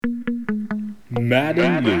Matt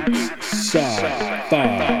and Luke's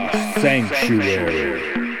Sci-Fi Sanctuary.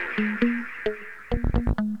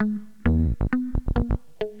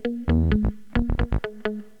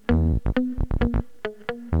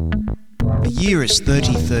 The year is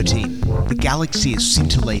 3013. The galaxy is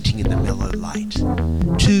scintillating in the mellow light.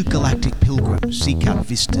 Two galactic pilgrims seek out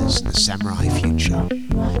vistas in the samurai future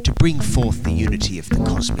to bring forth the unity of the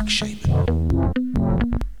cosmic shaman.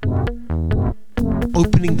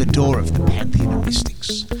 Opening the door of the pantheon of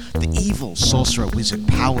mystics, the evil sorcerer wizard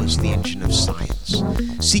powers the engine of science,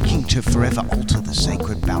 seeking to forever alter the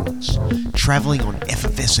sacred balance, traveling on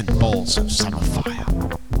effervescent balls of summer fire.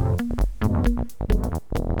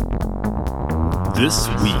 This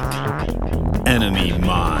week, Enemy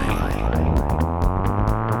Mine.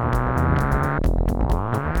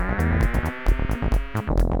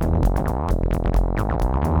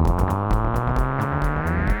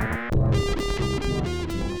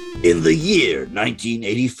 In the year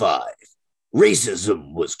 1985,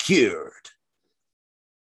 racism was cured.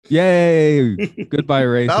 Yay! Goodbye,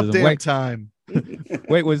 racism. About damn time.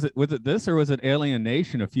 Wait, was it this or was it Alien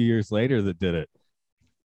Nation a few years later that did it?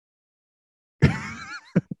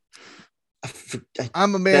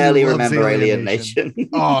 I'm a man barely who loves remember Alien Nation.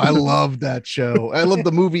 Oh, I love that show. I love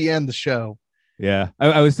the movie and the show. Yeah,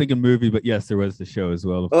 I was thinking movie, but yes, there was the show as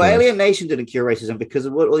well. Oh, Alien Nation didn't cure racism because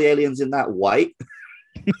of what all the aliens in that white.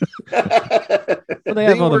 Well, they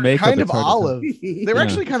have all the were makeup. kind it's of hard to olive. tell. They were Yeah.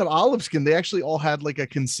 actually kind of olive skin. They actually all had like a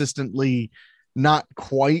consistently not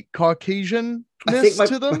quite Caucasian I think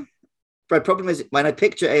to them. My problem is when I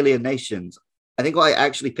picture Alien Nations, I think what I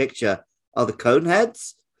actually picture are the cone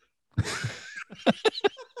heads.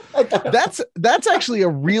 That's actually a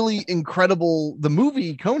really incredible. The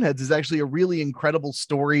movie Coneheads is actually a really incredible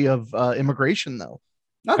story of immigration, though.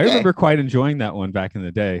 Okay. I remember quite enjoying that one back in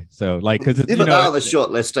the day. So, like, because it's Put that on the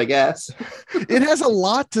short list, I guess. It has a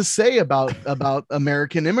lot to say about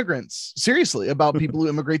American immigrants. Seriously, about people who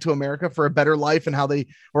immigrate to America for a better life and how they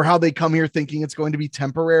come here thinking it's going to be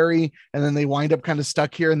temporary, and then they wind up kind of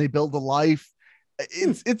stuck here and they build a life.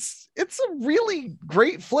 It's a really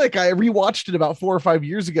great flick. I rewatched it about 4 or 5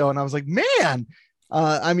 years ago, and I was like, man.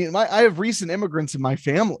 I mean, I have recent immigrants in my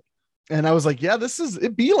family, and I was like, yeah,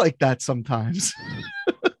 it be like that sometimes.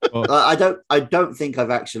 I don't think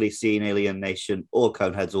I've actually seen Alien Nation or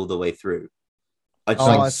Coneheads all the way through. I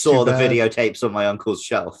just saw the videotapes on my uncle's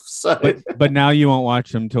shelf. So, but now you won't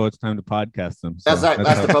watch them until it's time to podcast them. So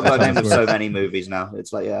that's the problem. I named that's so where- many movies now.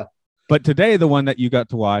 It's like, yeah. But today, the one that you got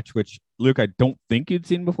to watch, which Luke, I don't think you'd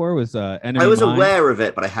seen before, was Enemy I was Mine. aware of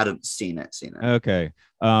it, but I hadn't seen it. Okay.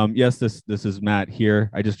 Yes, this is Matt here.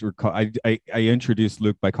 I just recall I introduced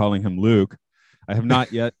Luke by calling him Luke. I have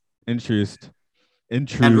not yet introduced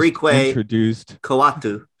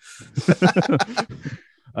Coatu.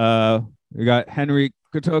 We got Henry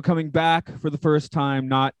Couture coming back for the first time,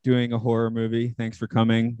 not doing a horror movie. Thanks for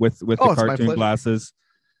coming with the it's my cartoon pleasure. glasses.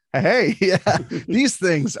 Hey, yeah, these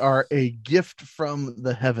things are a gift from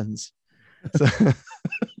the heavens. So,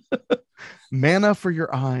 manna for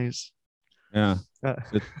your eyes. Yeah,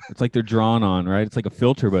 it's like they're drawn on, right? It's like a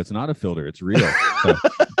filter, but it's not a filter. It's real. So,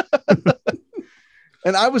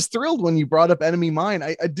 And I was thrilled when you brought up Enemy Mine.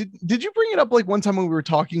 I did you bring it up like one time when we were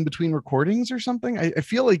talking between recordings or something? I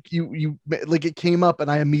feel like you like it came up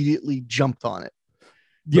and I immediately jumped on it.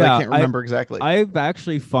 But yeah, I can't remember exactly. I've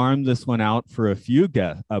actually farmed this one out for a few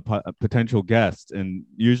potential guests, and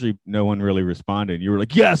usually no one really responded. You were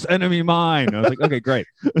like, "Yes, Enemy Mine." I was like, "Okay, great."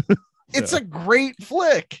 It's a great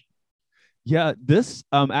flick. Yeah, this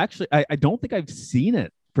actually, I don't think I've seen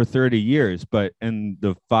it for 30 years, but in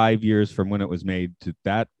the 5 years from when it was made to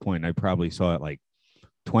that point, I probably saw it like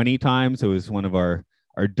 20 times. It was one of our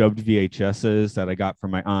dubbed VHSs that I got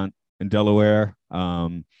from my aunt in Delaware.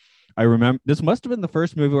 I remember this must have been the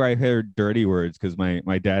first movie where I heard dirty words because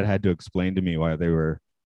my dad had to explain to me why they were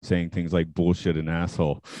saying things like bullshit and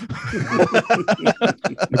asshole.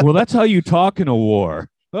 Like, well, that's how you talk in a war.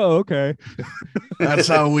 Oh, okay. That's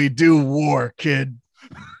how we do war, kid.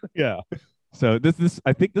 Yeah. So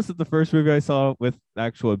I think this is the first movie I saw with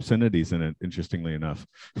actual obscenities in it, interestingly enough.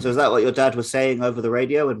 So is that what your dad was saying over the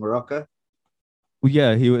radio in Morocco? Well,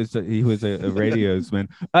 yeah, he was a radiosman.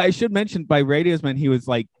 I should mention by radiosman, he was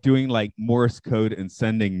like doing like Morse code and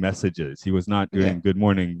sending messages. He was not doing Good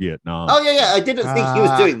Morning Vietnam. Oh yeah. I didn't think he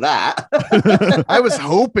was doing that. I was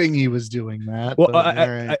hoping he was doing that. Well, but, all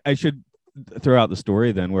right. I should throw out the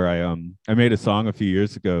story then, where I made a song a few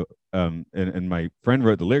years ago, and my friend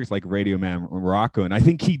wrote the lyrics like Radio Man Morocco, and I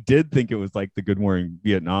think he did think it was like the Good Morning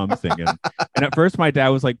Vietnam thing, and at first my dad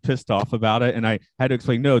was like pissed off about it, and I had to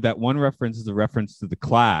explain, no, that one reference is a reference to the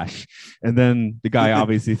Clash, and then the guy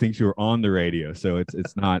obviously thinks you were on the radio, so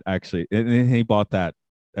it's not actually, and he bought that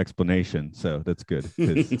explanation, so that's good.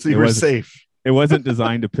 So you were safe. It wasn't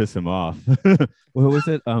designed to piss him off. What was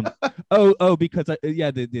it? Because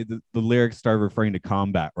the lyrics started referring to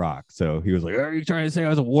combat rock. So he was like, "Are you trying to say I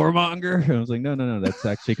was a warmonger?" And I was like, "No. That's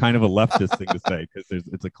actually kind of a leftist thing to say because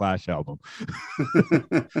it's a Clash album."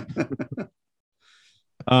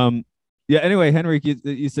 Yeah. Anyway, Henrik,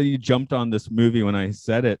 you said you jumped on this movie when I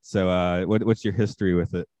said it. So what's your history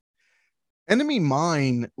with it? Enemy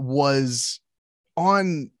Mine was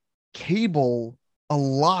on cable a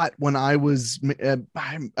lot when I was,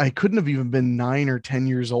 I couldn't have even been 9 or 10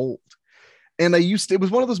 years old. And it was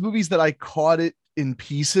one of those movies that I caught it in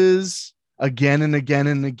pieces again and again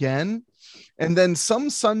and again. And then some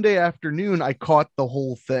Sunday afternoon, I caught the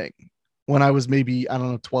whole thing when I was maybe, I don't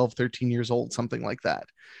know, 12, 13 years old, something like that.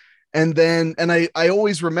 And then, I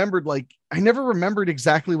always remembered, like, I never remembered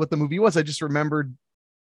exactly what the movie was. I just remembered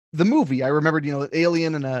the movie. I remembered, an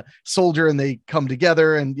alien and a soldier, and they come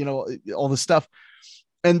together and, all this stuff.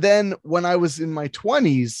 And then when I was in my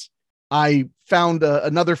 20s, I found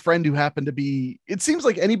another friend who happened to be, it seems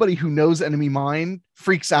like anybody who knows Enemy Mine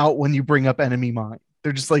freaks out when you bring up Enemy Mine.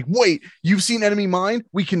 They're just like, wait, you've seen Enemy Mine?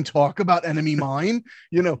 We can talk about Enemy Mine,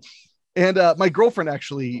 And my girlfriend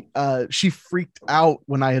actually, she freaked out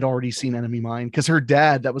when I had already seen Enemy Mine because her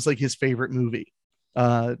dad, that was like his favorite movie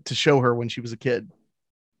to show her when she was a kid.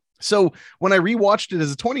 So when I rewatched it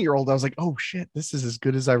as a 20-year-old, I was like, oh shit, this is as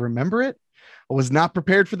good as I remember it. I was not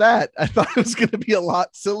prepared for that. I thought it was going to be a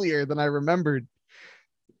lot sillier than I remembered.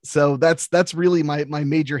 So that's really my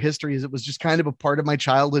major history, is it was just kind of a part of my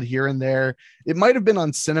childhood here and there. It might have been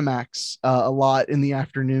on Cinemax a lot in the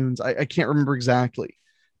afternoons. I can't remember exactly,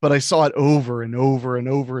 but I saw it over and over and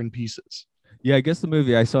over in pieces. Yeah, I guess the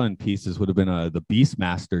movie I saw in pieces would have been the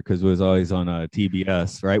Beastmaster, because it was always on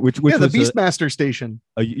TBS, right? Which the Beastmaster station.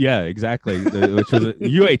 Yeah, exactly. Which was a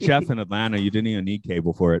UHF in Atlanta. You didn't even need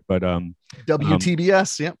cable for it, but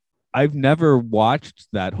WTBS. Yep. I've never watched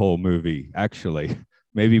that whole movie, actually.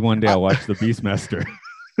 Maybe one day I'll watch the Beastmaster.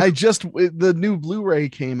 The new Blu-ray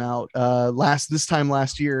came out this time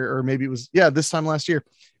last year, or maybe it was this time last year.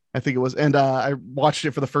 I think it was. And I watched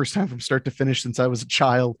it for the first time from start to finish since I was a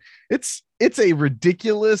child. It's a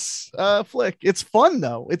ridiculous flick. It's fun,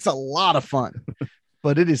 though. It's a lot of fun,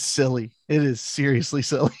 but it is silly. It is seriously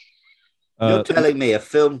silly. You're telling me a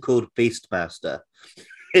film called Beastmaster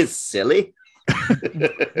is silly?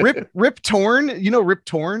 Rip Torn, Rip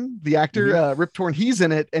Torn, the actor, Rip Torn, he's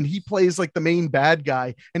in it, and he plays like the main bad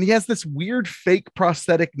guy, and he has this weird fake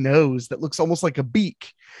prosthetic nose that looks almost like a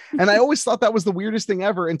beak. And I always thought that was the weirdest thing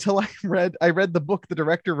ever until I read the book the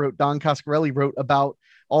director wrote, Don Coscarelli wrote, about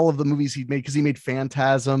all of the movies he'd made, because he made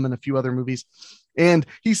Phantasm and a few other movies. And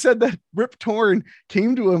he said that Rip Torn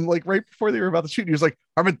came to him like right before they were about to shoot. He was like,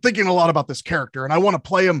 I've been thinking a lot about this character and I want to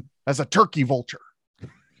play him as a turkey vulture.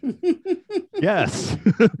 Yes.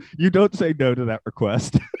 You don't say no to that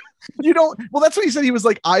request. You don't. Well, that's what he said. He was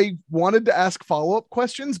like, I wanted to ask follow-up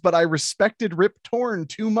questions, but I respected Rip Torn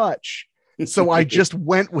too much, so I just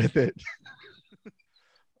went with it.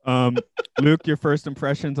 Luke, your first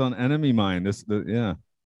impressions on Enemy Mine.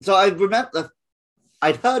 So I remember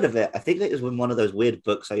I'd heard of it. I think it was in one of those weird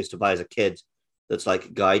books I used to buy as a kid that's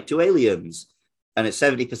like Guide to Aliens. And it's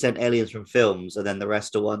 70% aliens from films, and then the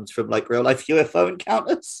rest are ones from like real life UFO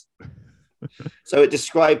encounters. So it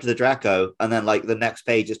described the Draco, and then like the next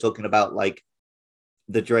page is talking about like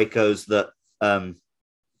the Dracos that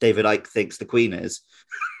David Icke thinks the Queen is.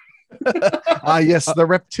 Yes, the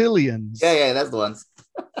reptilians. Yeah, that's the ones.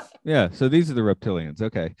 Yeah, so these are the reptilians.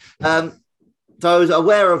 Okay. So I was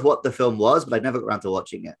aware of what the film was, but I never got around to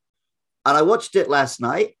watching it. And I watched it last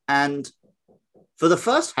night, and for the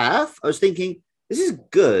first half, I was thinking, this is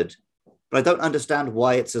good, but I don't understand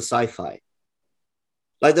why it's a sci-fi.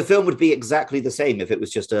 Like the film would be exactly the same if it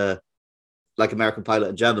was just like American pilot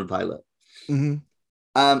and German pilot. Mm-hmm.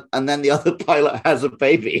 And then the other pilot has a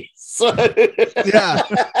baby. So yeah.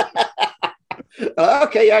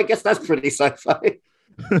 Okay, yeah, I guess that's pretty sci-fi.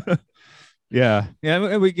 Yeah.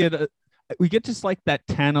 We get just like that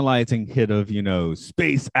tantalizing hit of,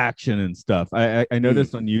 space action and stuff. I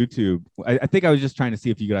noticed on YouTube, I think I was just trying to see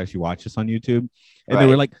if you could actually watch this on YouTube. And there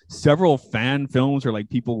were like several fan films where like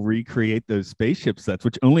people recreate those spaceship sets,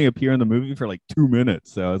 which only appear in the movie for like 2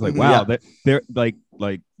 minutes. So I was like, wow, they're like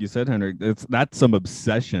like you said, Henrik, that's some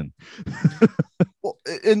obsession. Well,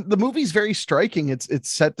 and the movie's very striking. Its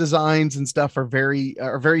set designs and stuff are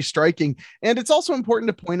very striking. And it's also important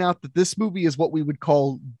to point out that this movie is what we would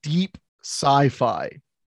call deep sci-fi.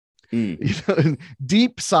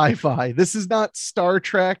 Deep sci-fi. This is not Star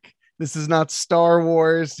Trek. This is not Star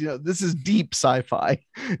Wars. This is deep sci-fi.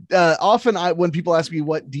 Often when people ask me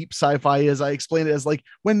what deep sci-fi is, I explain it as like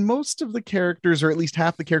when most of the characters, or at least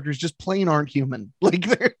half the characters, just plain aren't human. Like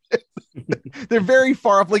they're very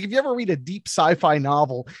far off. Like if you ever read a deep sci-fi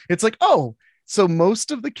novel, it's like, oh, so most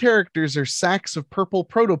of the characters are sacks of purple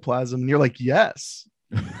protoplasm. And you're like, yes.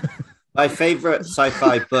 My favorite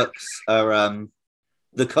sci-fi books are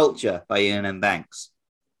The Culture by Ian M. Banks.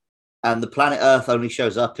 And the planet Earth only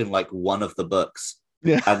shows up in like one of the books,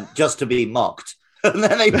 and just to be mocked, and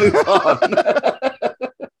then they move on.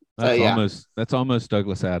 That's almost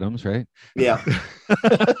Douglas Adams, right? Yeah.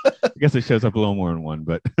 I guess it shows up a little more in one,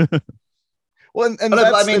 but well,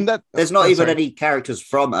 there's not even any characters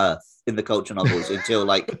from Earth in the Culture novels until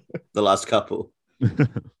like the last couple.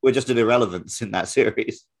 We're just an irrelevance in that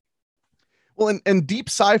series. Well, and deep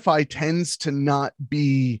sci-fi tends to not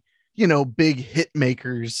be, big hit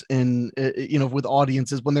makers in, with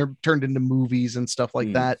audiences when they're turned into movies and stuff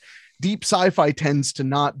like that. Deep sci-fi tends to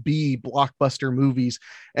not be blockbuster movies.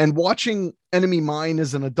 And watching Enemy Mine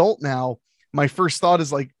as an adult now, my first thought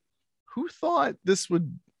is like, who thought this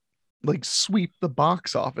would like sweep the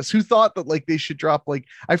box office? Who thought that like they should drop like,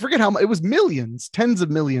 I forget how much, it was millions, tens of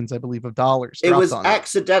millions, I believe, of dollars. It was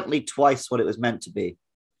accidentally twice what it was meant to be.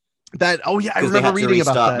 I remember reading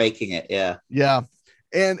about that. Making it. Yeah.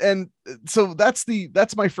 And so that's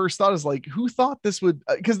my first thought is like, who thought this would,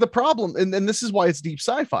 because the problem, and this is why it's deep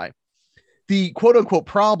sci-fi. The quote unquote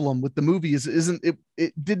problem with the movie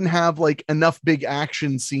it didn't have like enough big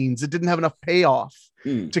action scenes. It didn't have enough payoff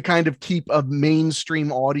to kind of keep a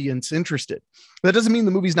mainstream audience interested. That doesn't mean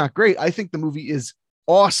the movie's not great. I think the movie is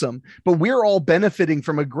awesome, but we're all benefiting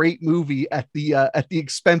from a great movie at the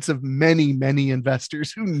expense of many, many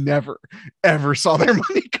investors who never, ever saw their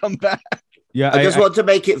money come back. Yeah, I just want to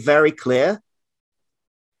make it very clear.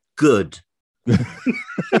 Good.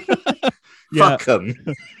 Fuck them.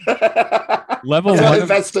 Level one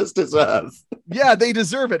investors deserve. Yeah, they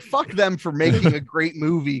deserve it. Fuck them for making a great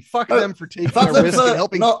movie. Fuck them for taking a risk and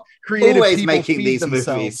helping creative always people making feed these themselves.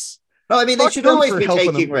 Movies. No, I mean they should always be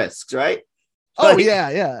taking risks, right? Oh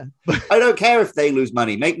yeah. I don't care if they lose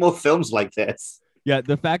money. Make more films like this. Yeah,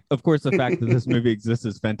 the fact that this movie exists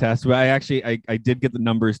is fantastic. But I did get the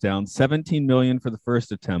numbers down. 17 million for the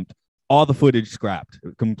first attempt. All the footage scrapped,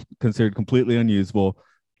 considered completely unusable.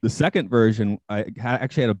 The second version,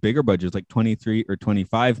 actually had a bigger budget, it's like 23 or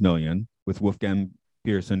 25 million, with Wolfgang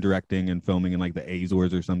Pearson directing and filming in like the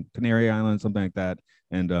Azores or some Canary Islands, something like that,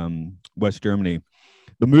 and West Germany.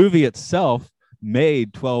 The movie itself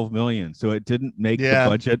made 12 million, so it didn't make the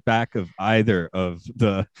budget back of either of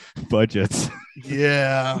the budgets.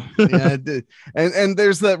 Yeah. And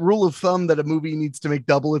there's that rule of thumb that a movie needs to make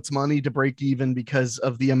double its money to break even because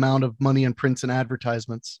of the amount of money in prints and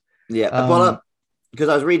advertisements. Because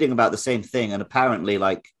I was reading about the same thing, and apparently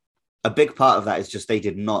like a big part of that is just they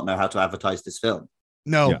did not know how to advertise this film.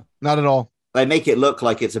 No, not at all. They make it look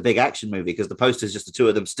like it's a big action movie because the poster is just the two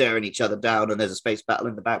of them staring each other down and there's a space battle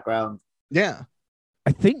in the background. Yeah.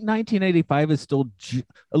 I think 1985 is still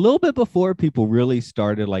a little bit before people really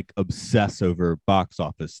started like obsess over box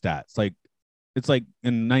office stats. Like it's like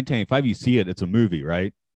in 1985, you see it, it's a movie,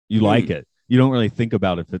 right? You like it. You don't really think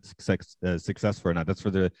about if it's successful or not.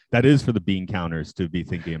 That is for the bean counters to be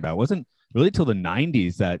thinking about. It wasn't really till the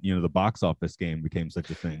 90s that, the box office game became such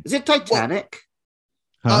a thing. Is it Titanic?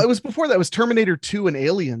 It was before that. It was Terminator 2 and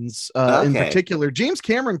Aliens in particular. James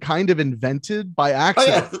Cameron kind of invented by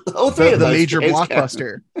accident the major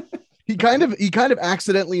blockbuster. He kind of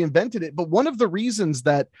accidentally invented it. But one of the reasons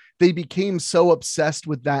that they became so obsessed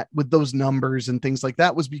with those numbers and things like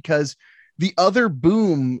that was because the other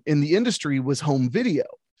boom in the industry was home video.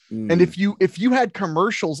 And if you had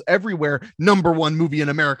commercials everywhere, number one movie in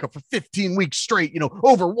America for 15 weeks straight,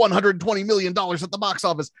 over $120 million at the box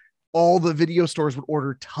office, all the video stores would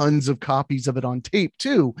order tons of copies of it on tape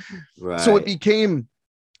too. Right. So it became,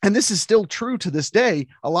 and this is still true to this day,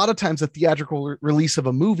 a lot of times the theatrical release of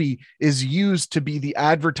a movie is used to be the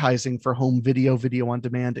advertising for home video, video on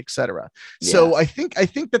demand, etc. Yeah. So I think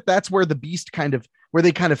that's where the beast where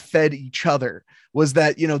they kind of fed each other, was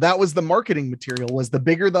that, that was the marketing material, was the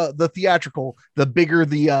bigger the theatrical, the bigger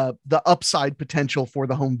the upside potential for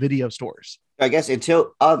the home video stores. I guess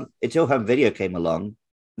until home video came along,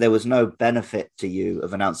 there was no benefit to you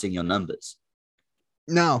of announcing your numbers.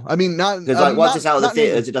 No, I mean not Because like once not- it's out of the not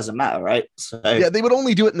theaters, it doesn't matter, right? So yeah, they would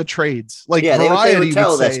only do it in the trades. Like yeah, they Variety would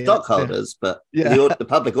tell their say it. stockholders, but Yeah. the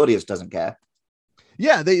public audience doesn't care.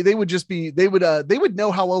 Yeah, they would just be they would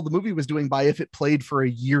know how well the movie was doing by if it played for a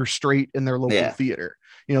year straight in their local Yeah. theater.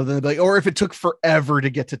 You know, then they'd be like, or if it took forever to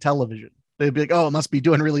get to television, they'd be like, oh, it must be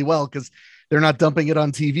doing really well because they're not dumping it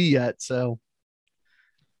on TV yet. So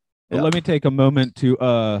But Yeah. let me take a moment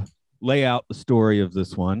to lay out the story of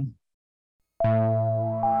this one.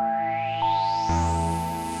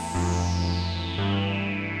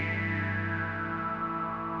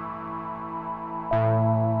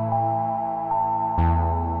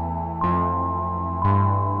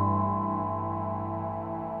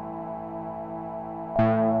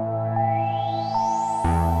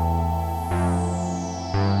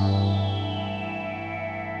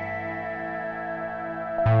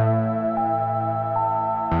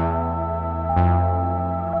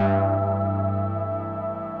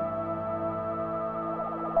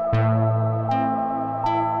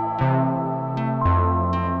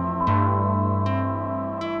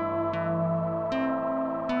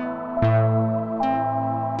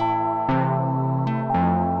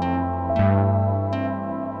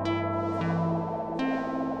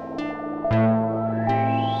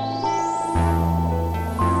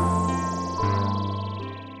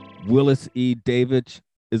 Willis E. Davidge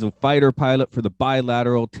is a fighter pilot for the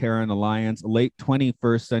Bilateral Terran Alliance, a late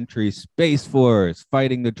 21st century space force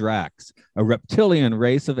fighting the Drax, a reptilian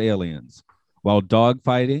race of aliens. While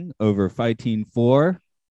dogfighting over Fighting 4,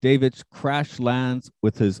 Davidge crash lands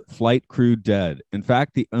with his flight crew dead. In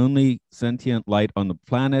fact, the only sentient light on the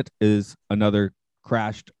planet is another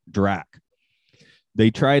crashed Drac. They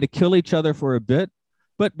try to kill each other for a bit,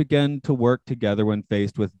 but begin to work together when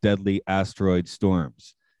faced with deadly asteroid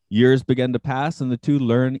storms. Years begin to pass, and the two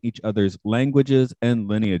learn each other's languages and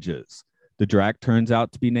lineages. The Drac turns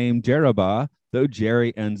out to be named Jerubah, though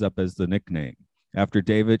Jerry ends up as the nickname. After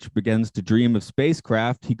Davidge begins to dream of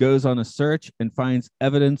spacecraft, he goes on a search and finds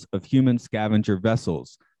evidence of human scavenger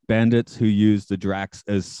vessels, bandits who use the Dracs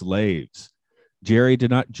as slaves. Jerry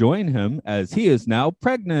did not join him, as he is now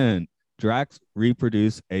pregnant. Dracs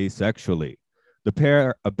reproduce asexually. The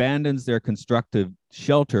pair abandons their constructive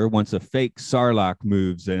shelter once a fake Sarlacc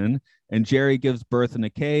moves in, and Jerry gives birth in a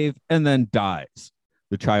cave and then dies.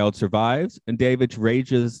 The child survives, and Davidge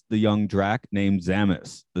raises the young Drac named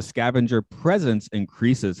Zamis. The scavenger presence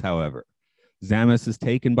increases, however. Zamis is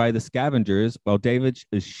taken by the scavengers, while Davidge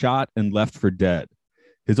is shot and left for dead.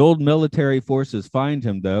 His old military forces find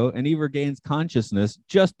him, though, and he regains consciousness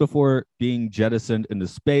just before being jettisoned into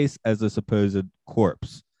space as a supposed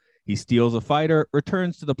corpse. He steals a fighter,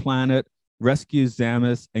 returns to the planet, rescues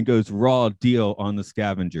Zamis, and goes raw deal on the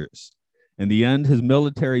scavengers. In the end, his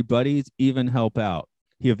military buddies even help out.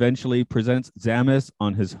 He eventually presents Zamis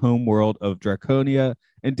on his home world of Draconia,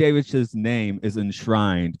 and Davidge's name is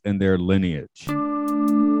enshrined in their lineage.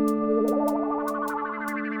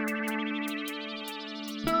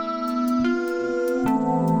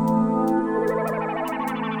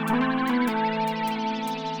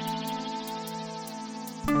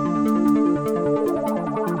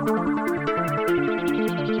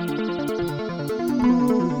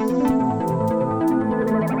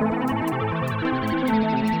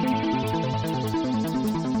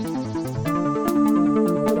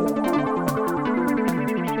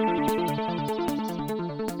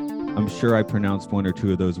 I'm sure I pronounced one or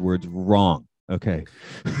two of those words wrong. Okay.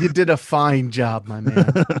 you did a fine job, my man.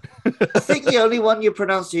 I think the only one you're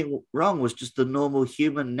pronouncing wrong was just the normal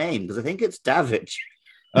human name, because I think it's Davidge.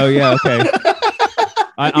 Oh yeah. Okay. You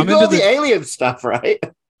I'm got all into the alien stuff, right?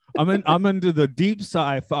 I'm into the deep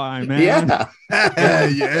sci-fi, man. Yeah.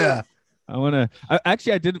 yeah. I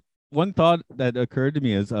did one thought that occurred to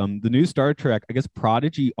me is the new Star Trek, I guess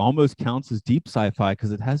Prodigy almost counts as deep sci-fi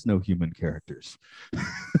because it has no human characters.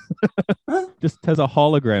 Just has a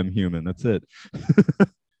hologram human. That's it.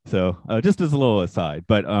 So just as a little aside,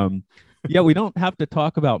 but yeah, we don't have to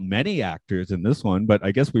talk about many actors in this one, but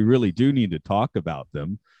I guess we really do need to talk about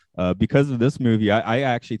them. Because of this movie, I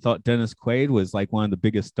actually thought Dennis Quaid was like one of the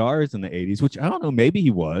biggest stars in the 80s, which I don't know, maybe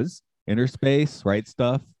he was. Inner Space, Right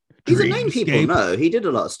Stuff. He's a name people Dreamscape. know. He did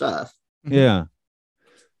a lot of stuff. Yeah.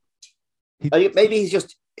 Maybe he's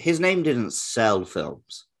just, his name didn't sell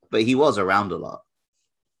films, but he was around a lot.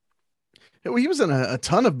 Well, he was in a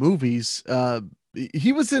ton of movies.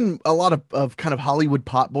 He was in a lot of kind of Hollywood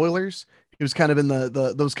pot boilers. He was kind of in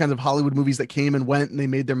the those kinds of Hollywood movies that came and went and they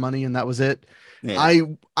made their money and that was it. Yeah.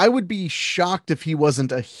 I would be shocked if he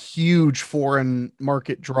wasn't a huge foreign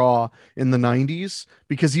market draw in the 90s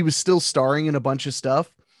because he was still starring in a bunch of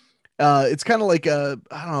stuff. It's kind of like I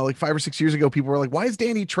don't know, like 5 or 6 years ago, people were like, "Why is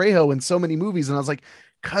Danny Trejo in so many movies?" And I was like,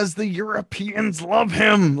 "Cause the Europeans love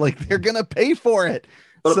him. Like they're gonna pay for it."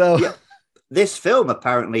 Well, So yeah, this film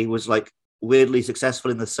apparently was like weirdly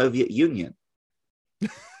successful in the Soviet Union.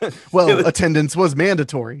 well, attendance was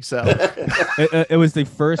mandatory. So It was the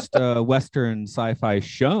first Western sci-fi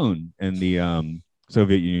shown in the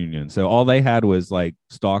Soviet Union. So all they had was like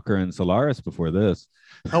Stalker and Solaris before this.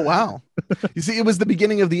 oh wow. You see, it was the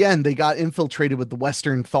beginning of the end. They got infiltrated with the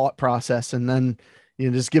Western thought process, and then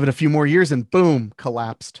just give it a few more years and boom,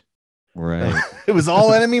 collapsed. Right. It was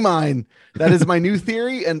all enemy mine. That is my new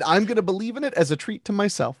theory, and I'm gonna believe in it as a treat to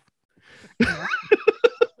myself.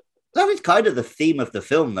 That is kind of the theme of the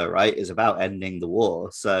film, though, right? Is about ending the war.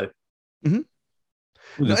 So And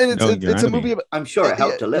Just it's knowing your it's a enemy. movie about, I'm sure it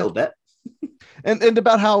helped a little bit. and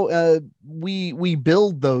about how we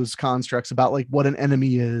build those constructs about like what an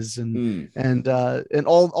enemy is and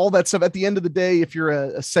all that stuff. At the end of the day, if you're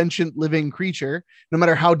a sentient living creature, no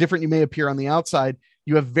matter how different you may appear on the outside,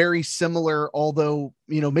 you have very similar, although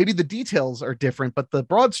maybe the details are different, but the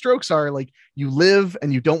broad strokes are like you live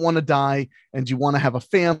and you don't want to die and you want to have a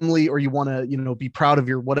family, or you want to be proud of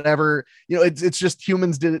your whatever. It's just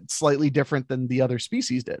humans did it slightly different than the other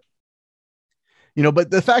species did. But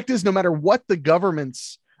the fact is, no matter what the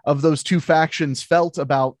governments of those two factions felt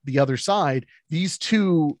about the other side, these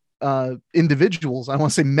two individuals, I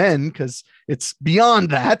want to say men, because it's beyond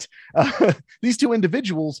that, these two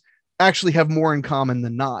individuals actually have more in common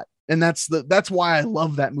than not. And that's why I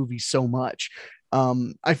love that movie so much.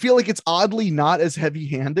 I feel like it's oddly not as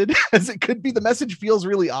heavy-handed as it could be. The message feels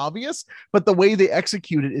really obvious, but the way they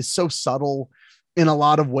execute it is so subtle in a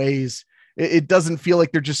lot of ways. It doesn't feel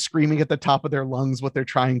like they're just screaming at the top of their lungs what they're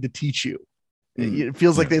trying to teach you. It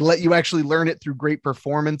feels like they let you actually learn it through great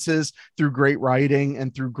performances, through great writing,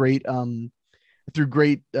 and through great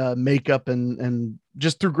makeup and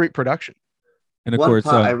just through great production. And of One course,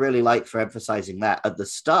 part I really like for emphasizing that at the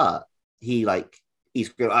start, he's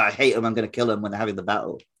screaming, I hate him, I'm going to kill him when they're having the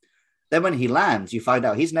battle. Then when he lands, you find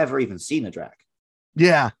out he's never even seen a Drac.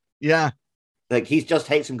 Yeah. Like he just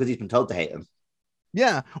hates him because he's been told to hate him.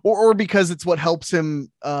 Yeah. Or because it's what helps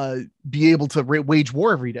him be able to wage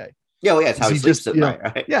war every day. Yeah, well, yeah, it's how he sleeps at night,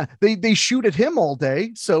 right? Yeah, they shoot at him all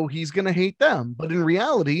day, so he's going to hate them. But in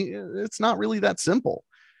reality, it's not really that simple.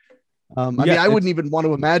 I mean, I wouldn't even want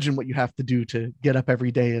to imagine what you have to do to get up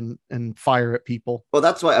every day and fire at people. Well,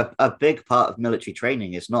 that's why a big part of military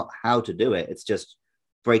training is not how to do it. It's just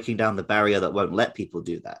breaking down the barrier that won't let people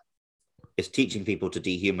do that. It's teaching people to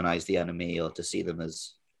dehumanize the enemy or to see them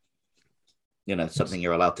as, something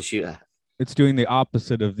you're allowed to shoot at. it's doing the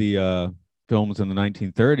opposite of the films in the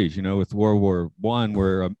 1930s, with World War I,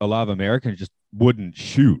 where a lot of Americans just wouldn't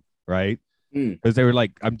shoot, right? Because they were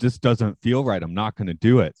like, this doesn't feel right. I'm not going to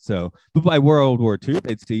do it. So, but by World War II,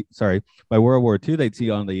 they'd see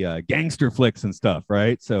on the gangster flicks and stuff,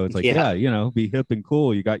 right? So it's like, be hip and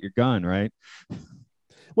cool. You got your gun, right?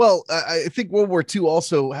 Well, I think World War II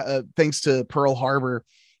also, thanks to Pearl Harbor,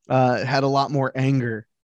 had a lot more anger.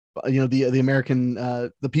 The American,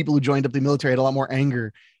 the people who joined up the military had a lot more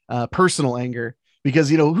anger, personal anger, because,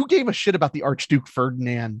 who gave a shit about the Archduke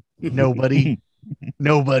Ferdinand? Nobody.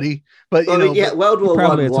 Nobody. But World War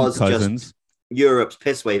I was cousins. just Europe's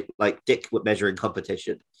piss wave, like dick measuring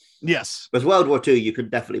competition. Yes. With World War II, you could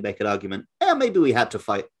definitely make an argument. Maybe we had to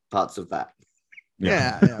fight parts of that.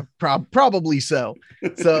 Yeah. Probably so.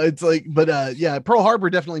 So it's like, but Pearl Harbor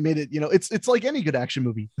definitely made it. It's like any good action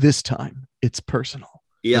movie. This time, it's personal.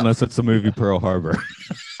 Yeah. Unless it's the movie Pearl Harbor.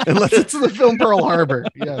 Unless it's the film Pearl Harbor.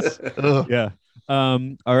 Yes. Ugh. Yeah.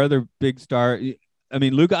 Our other big star. I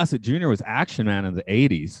mean, Lou Gossett Jr. was Action Man in the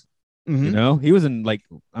 80s. Mm-hmm. He was in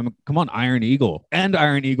come on, Iron Eagle and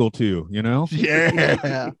Iron Eagle 2,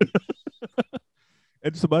 Yeah.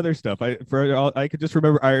 And some other stuff. I could just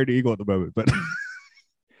remember Iron Eagle at the moment, but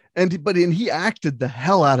and he acted the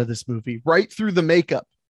hell out of this movie right through the makeup.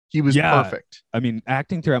 He was perfect. I mean,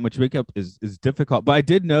 acting through that much makeup is difficult, but I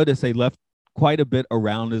did notice they left quite a bit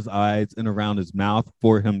around his eyes and around his mouth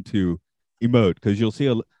for him to emote, because you'll see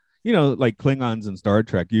like Klingons in Star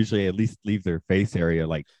Trek usually at least leave their face area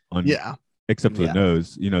except for the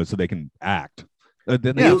nose, so they can act. He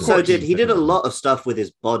did a lot of stuff with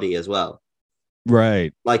his body as well.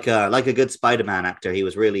 Right. Like a good Spider-Man actor, he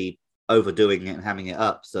was really overdoing it and hamming it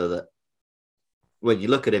up so that when you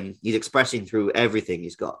look at him, he's expressing through everything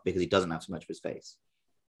he's got because he doesn't have so much of his face.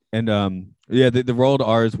 And the rolled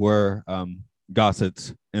R's were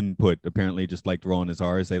Gossett's input. Apparently just liked rolling his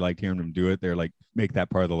R's. They liked hearing him do it. They're like, make that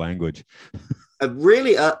part of the language.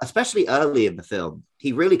 Really, especially early in the film,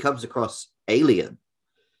 he really comes across alien.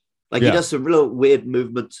 Like he does some real weird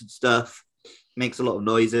movements and stuff, makes a lot of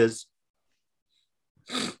noises.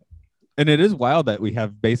 And it is wild that we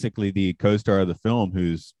have basically the co-star of the film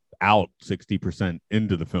who's out 60%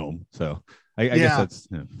 into the film. So I guess that's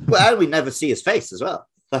well, and we never see his face as well.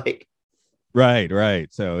 Like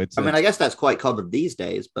right. So it's I mean, I guess that's quite common these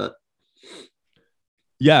days, but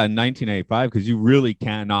yeah, in 1985, because you really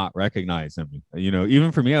cannot recognize him. You know,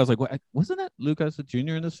 even for me, I was like, wasn't that Lou Gossett Jr.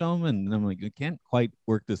 in this film? And I'm like, I can't quite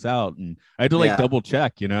work this out. And I had to like double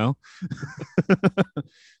check, you know?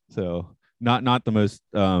 So not the most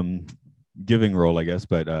giving role, I guess,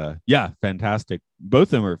 but yeah, fantastic. Both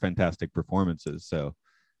of them are fantastic performances. So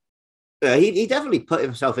he definitely put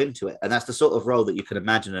himself into it. And that's the sort of role that you can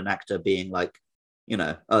imagine an actor being like, you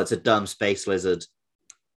know, oh, it's a dumb space lizard.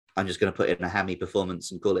 I'm just going to put in a hammy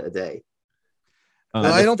performance and call it a day.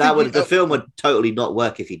 I don't think the film would totally not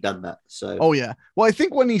work if he'd done that. So, oh yeah. Well, I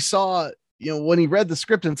think when he saw, you know, when he read the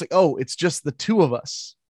script and it's like, oh, it's just the two of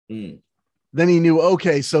us. Then he knew,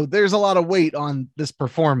 okay, so there's a lot of weight on this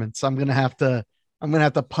performance. I'm gonna have to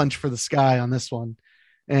punch for the sky on this one,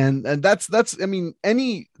 and that's I mean,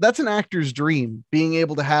 that's an actor's dream, being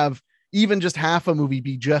able to have even just half a movie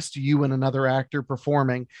be just you and another actor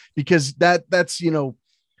performing, because that's you know,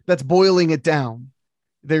 that's boiling it down.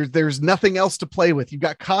 There's nothing else to play with. You've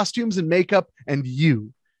got costumes and makeup and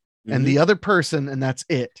you and the other person, and that's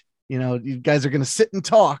it. You know, you guys are gonna sit and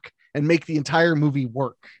talk and make the entire movie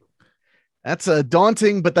work. That's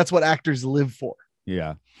daunting, but that's what actors live for.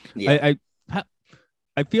 Yeah.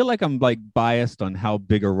 I feel like I'm like biased on how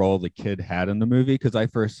big a role the kid had in the movie, because I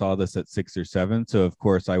first saw this at 6 or 7. So of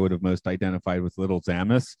course I would have most identified with little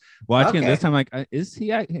Zamus. Watching it this time, like, is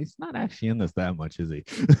he? He's not actually in this that much, is he?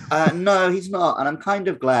 No, he's not, and I'm kind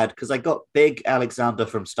of glad, because I got big Alexander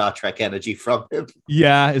from Star Trek energy from him.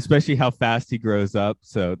 Yeah, especially how fast he grows up.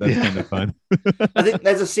 So that's kind of fun. I think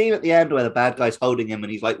there's a scene at the end where the bad guy's holding him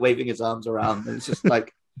and he's like waving his arms around, and it's just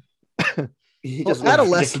like.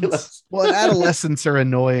 Adolescents are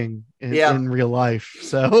annoying in real life.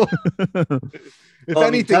 So, if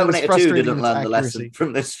anything, Terminator 2 didn't learn accuracy. the lesson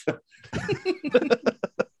from this film.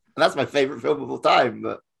 That's my favorite film of all time.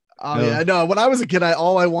 But yeah, no. When I was a kid,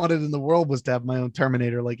 all I wanted in the world was to have my own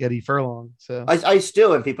Terminator, like Eddie Furlong. So, I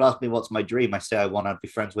still, when people ask me what's my dream, I say I want to be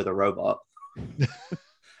friends with a robot,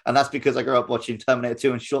 and that's because I grew up watching Terminator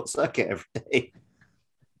 2 and Short Circuit every day.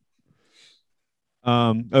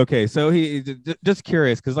 Okay, so he just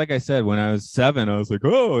curious, because like I said, when I was 7, I was like,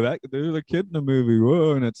 oh, there's a kid in the movie,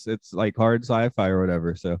 whoa, and it's like hard sci-fi or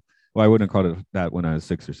whatever. So, well, I wouldn't have called it that when I was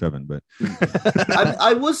 6 or 7, but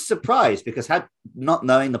I was surprised, because not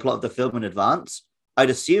knowing the plot of the film in advance,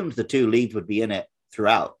 I'd assumed the two leads would be in it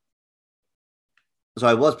throughout. So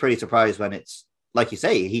I was pretty surprised when it's like you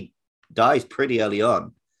say, he dies pretty early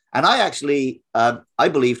on, and I actually I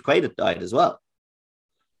believed Quaid had died as well.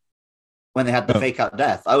 When they had the fake out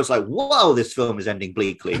death, I was like, whoa, this film is ending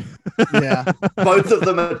bleakly. Yeah. Both of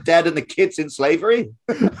them are dead and the kid's in slavery.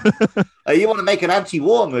 You want to make an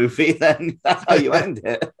anti-war movie, then that's how you end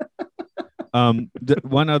it.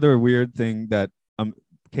 One other weird thing that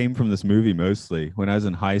came from this movie, mostly when I was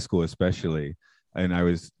in high school, especially, and I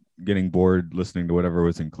was getting bored listening to whatever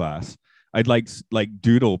was in class, I'd like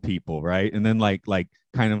doodle people, right? And then like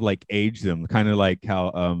kind of like age them, kind of like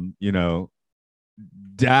how you know,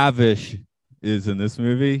 Davish is in this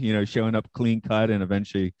movie, you know, showing up clean cut and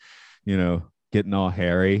eventually, you know, getting all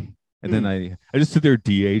hairy. And then I just sit there,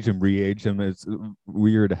 de-age him, re-age him. It's a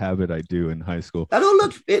weird habit I do in high school. That all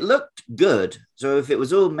looked good. So if it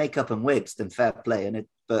was all makeup and wigs, then fair play.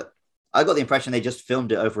 But I got the impression they just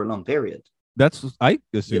filmed it over a long period. I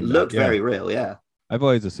assume it looked very real. Yeah. I've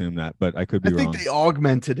always assumed that, but I could be wrong. I think they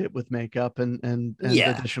augmented it with makeup and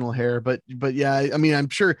additional hair, but yeah, I mean, I'm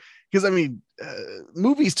sure, because I mean,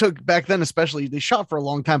 movies took back then, especially, they shot for a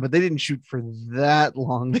long time, but they didn't shoot for that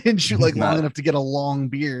long. They didn't shoot like long enough to get a long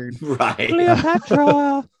beard, right?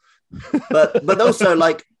 Cleopatra. but also,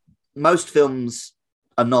 like, most films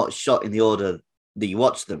are not shot in the order that you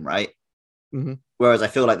watch them, right? Mm-hmm. Whereas I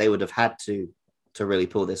feel like they would have had to really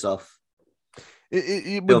pull this off.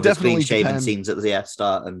 It would definitely shaven scenes at the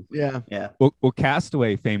start, and Well,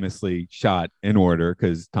 Castaway famously shot in order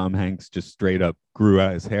because Tom Hanks just straight up grew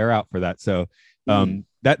out his hair out for that. So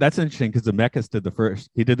that's interesting, because Zemeckis did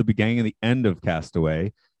the beginning and the end of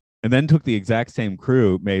Castaway, and then took the exact same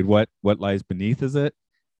crew, made What Lies Beneath, is it?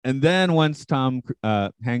 And then once Tom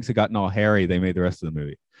Hanks had gotten all hairy, they made the rest of the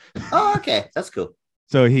movie. Oh, okay, that's cool.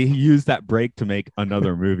 So he used that break to make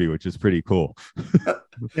another movie, which is pretty cool.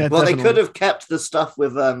 Yeah, well, definitely. They could have kept the stuff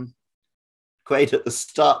with Quaid at the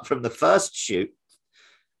start from the first shoot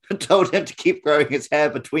and told him to keep growing his hair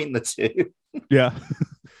between the two. Yeah.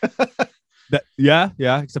 Yeah.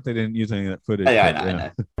 Except they didn't use any of that footage. Yeah, but, I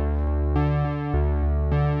know.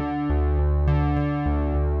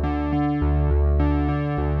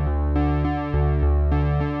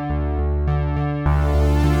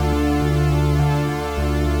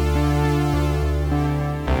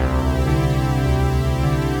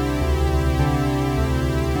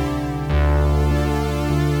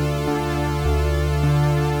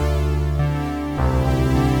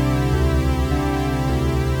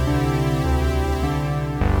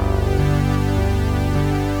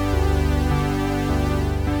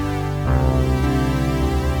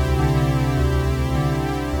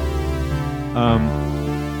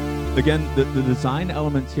 Again, the design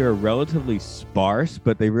elements here are relatively sparse,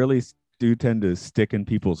 but they really do tend to stick in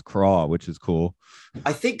people's craw, which is cool.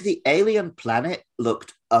 I think the alien planet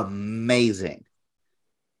looked amazing.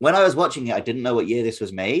 When I was watching it, I didn't know what year this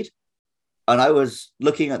was made. And I was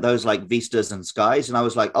looking at those like vistas and skies, and I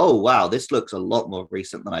was like, oh, wow, this looks a lot more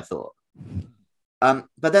recent than I thought.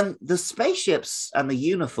 But then the spaceships and the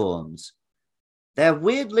uniforms, they're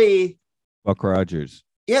weirdly... Buck Rogers.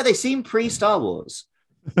 Yeah, they seem pre-Star Wars.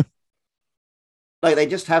 Like they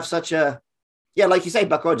just have such a... Yeah, like you say,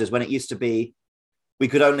 Buck Rogers, when it used to be, we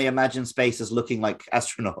could only imagine space as looking like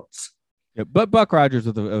astronauts. Yeah, but Buck Rogers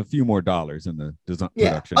with a few more dollars in the design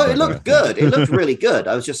production. Oh, it looked good. It looked really good.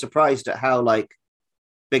 I was just surprised at how like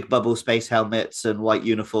big bubble space helmets and white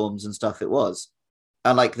uniforms and stuff it was.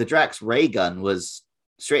 And like the Drax ray gun was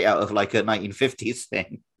straight out of like a 1950s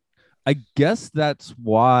thing. I guess that's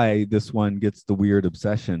why this one gets the weird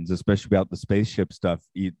obsessions, especially about the spaceship stuff,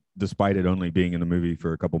 despite it only being in the movie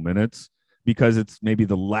for a couple minutes, because it's maybe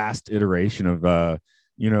the last iteration of,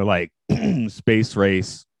 like space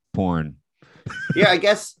race porn. Yeah, I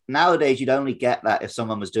guess nowadays you'd only get that if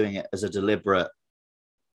someone was doing it as a deliberate,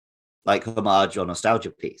 like, homage or nostalgia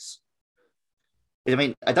piece. I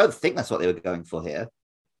mean, I don't think that's what they were going for here.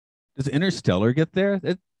 Does Interstellar get there?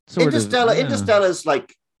 Interstellar's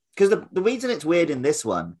like... Because the reason it's weird in this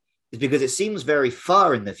one is because it seems very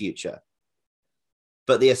far in the future,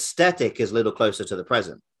 but the aesthetic is a little closer to the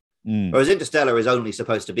present. Whereas Interstellar is only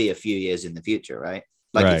supposed to be a few years in the future, right?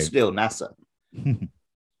 Like It's still NASA.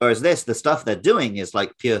 Whereas the stuff they're doing is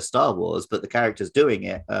like pure Star Wars, but the characters doing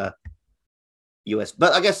it US.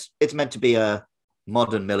 But I guess it's meant to be a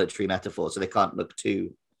modern military metaphor, so they can't look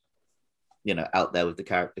too, out there with the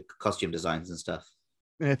character costume designs and stuff.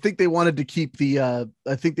 I think they wanted to keep I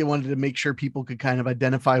think they wanted to make sure people could kind of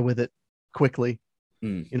identify with it quickly,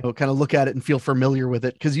 kind of look at it and feel familiar with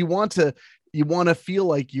it. Cause you want to feel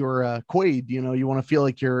like you're Quaid, you want to feel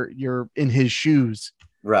like you're in his shoes.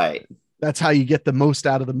 Right. That's how you get the most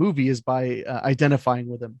out of the movie, is by identifying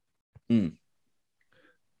with him.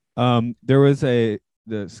 There was the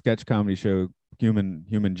sketch comedy show,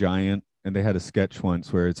 Human Giant. And they had a sketch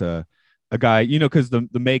once where it's a guy, cause the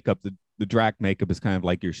makeup, the Drac makeup is kind of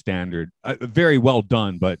like your standard, very well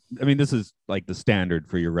done. But I mean, this is like the standard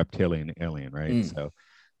for your reptilian alien, right? So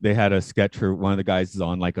they had a sketch where one of the guys is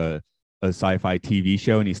on like a sci-fi TV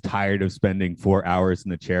show, and he's tired of spending 4 hours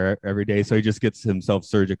in the chair every day. So he just gets himself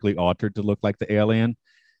surgically altered to look like the alien.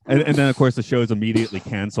 And then, of course, the show is immediately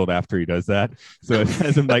canceled after he does that. So it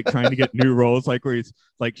has him like trying to get new roles, like where he's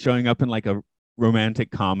like showing up in like a romantic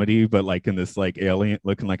comedy, but like in this like alien,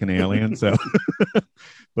 looking like an alien. So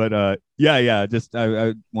but just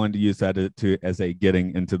I wanted to use that as a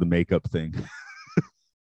getting into the makeup thing.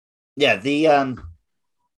 Yeah, the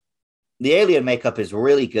alien makeup is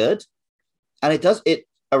really good, and it does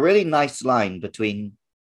a really nice line between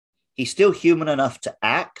he's still human enough to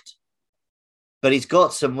act, but he's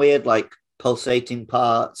got some weird like pulsating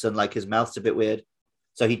parts, and like his mouth's a bit weird,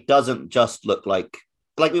 so he doesn't just look like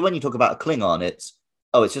when you talk about a Klingon, it's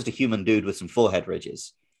just a human dude with some forehead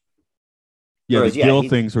ridges. Yeah, the gill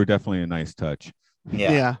things were definitely a nice touch.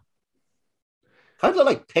 Yeah. Kind of look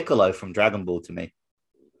like Piccolo from Dragon Ball to me.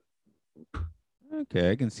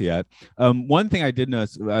 Okay, I can see that. One thing I did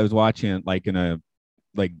notice, I was watching it like in a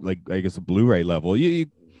like I guess a Blu-ray level. You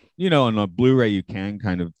on a Blu-ray you can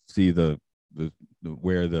kind of see the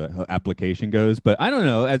where the application goes, but I don't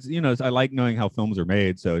know, as I like knowing how films are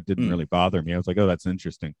made, so it didn't really bother me. I was like, oh, that's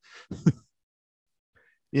interesting.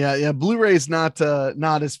 yeah Blu-ray is not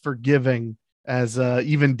as forgiving as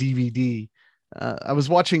even DVD. I was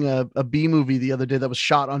watching a B movie the other day that was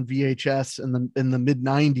shot on VHS in the mid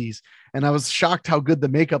 90s, and I was shocked how good the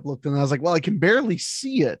makeup looked, and I was like, well, I can barely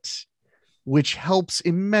see it, which helps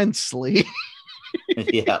immensely.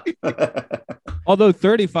 Yeah. Although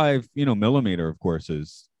 35 millimeter, of course,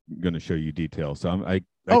 is going to show you detail. So I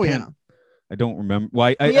I don't remember.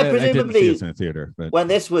 Well, I didn't presumably see this in a theater, but when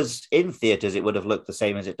this was in theaters, it would have looked the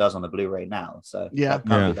same as it does on the Blu-ray now. So Yeah. that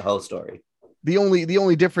can't Yeah. be the whole story. The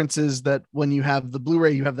only difference is that when you have the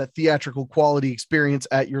Blu-ray, you have that theatrical quality experience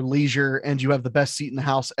at your leisure, and you have the best seat in the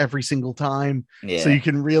house every single time. Yeah. So you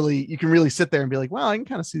can really sit there and be like, wow, I can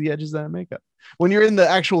kind of see the edges of that makeup. When you're in the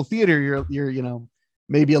actual theater, you're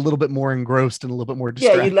maybe a little bit more engrossed and a little bit more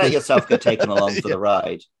distracted. Yeah, you let yourself get taken along for Yeah. the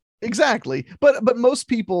ride. Exactly. But most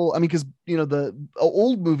people, I mean, because the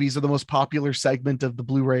old movies are the most popular segment of the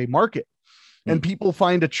Blu-ray market. And people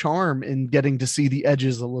find a charm in getting to see the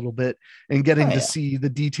edges a little bit and getting to see the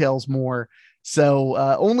details more. So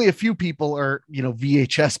only a few people are,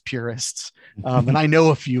 VHS purists. And I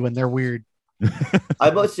know a few, and they're weird.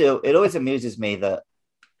 It always amuses me that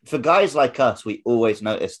for guys like us, we always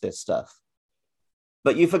notice this stuff.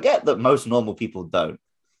 But you forget that most normal people don't.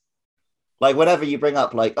 Like, whenever you bring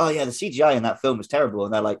up, like, oh, yeah, the CGI in that film was terrible.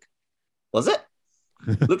 And they're like, was it?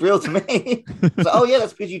 Looked real to me. So, oh, yeah,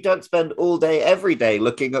 that's because you don't spend all day, every day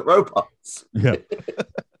looking at robots. Yeah.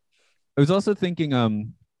 I was also thinking,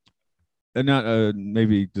 and not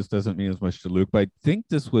maybe this doesn't mean as much to Luke, but I think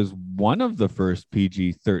this was one of the first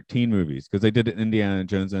PG-13 movies, because they did it in Indiana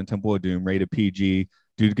Jones and Temple of Doom, rated PG.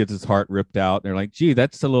 Dude gets his heart ripped out. They're like, gee,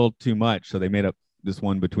 that's a little too much. So they made up this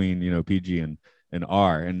one between PG and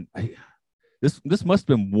R. And this must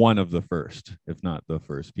have been one of the first, if not the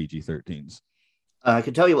first PG-13s. I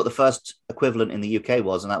can tell you what the first equivalent in the UK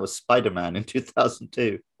was, and that was Spider-Man in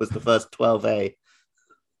 2002. Was the first 12A.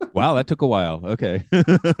 Wow, that took a while. Okay.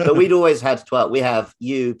 But we'd always had 12. We have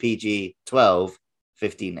UPG 12,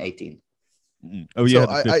 15, 18. Oh, you had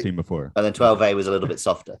the 15 before. And then 12A was a little bit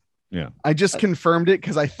softer. Yeah. I just confirmed it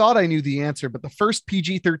because I thought I knew the answer, but the first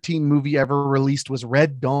PG-13 movie ever released was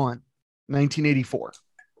Red Dawn, 1984.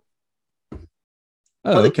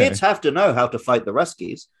 Well, the kids have to know how to fight the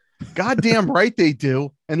Ruskies. Goddamn right they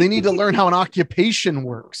do. And they need to learn how an occupation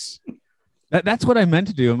works. That's what I meant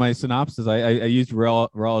to do in my synopsis. I used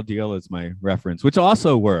Raw Deal as my reference, which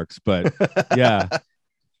also works, but yeah.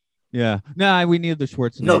 Yeah. No, we need the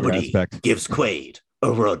Schwarzenegger Nobody aspect. gives Quaid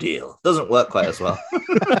a raw deal. Doesn't work quite as well.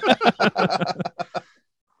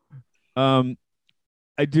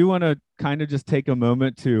 I do want to kind of just take a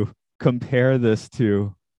moment to compare this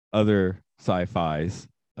to other sci-fis.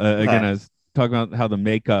 Again, I was talking about how the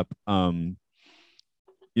makeup,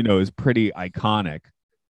 is pretty iconic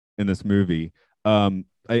in this movie.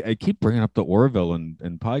 I keep bringing up the Orville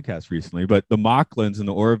in podcasts recently, but the Mocklins and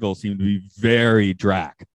the Orville seem to be very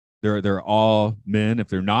Drac. They're all men. If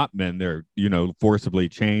they're not men, they're forcibly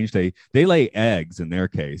changed. They lay eggs in their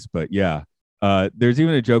case, but yeah. There's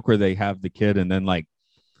even a joke where they have the kid, and then like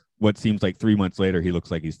what seems like 3 months later, he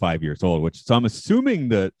looks like he's 5 years old. So I'm assuming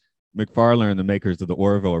that McFarlane and the makers of the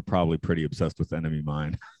Orville are probably pretty obsessed with Enemy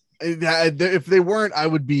Mine. If they weren't, I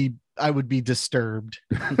would be disturbed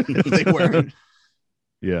if they weren't.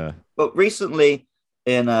 Yeah. But recently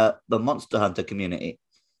in the Monster Hunter community,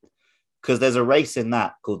 because there's a race in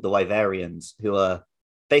that called the Wyverians, who are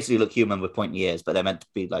basically look human with pointy ears, but they're meant to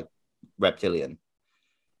be like reptilian.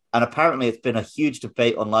 And apparently it's been a huge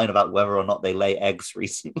debate online about whether or not they lay eggs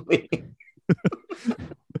recently.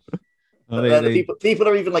 People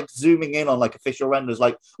are even like zooming in on like official renders,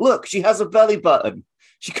 like, look, she has a belly button.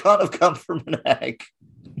 She can't have come from an egg.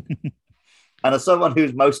 And as someone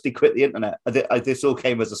who's mostly quit the internet, this all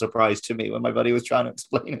came as a surprise to me when my buddy was trying to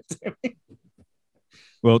explain it to me.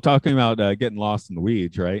 Well, talking about getting lost in the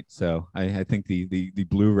weeds, right? So I think the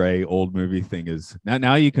Blu-ray old movie thing is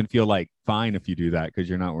now you can feel like fine if you do that because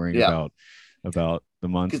you're not worrying about the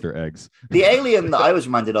monster eggs. The alien that I was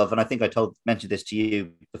reminded of, and I think I mentioned this to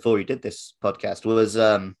you before you did this podcast, was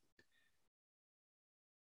I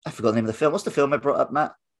forgot the name of the film. What's the film I brought up,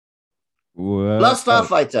 Matt? Last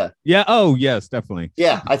Starfighter. Yeah. Oh, yes, definitely.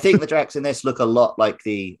 Yeah, I think the Dracs in this look a lot like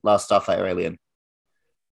the Last Starfighter alien.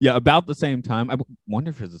 Yeah, about the same time. I wonder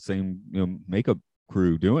if it's the same makeup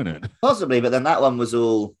crew doing it. Possibly, but then that one was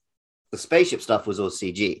all the spaceship stuff was all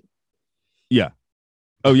CG. Yeah.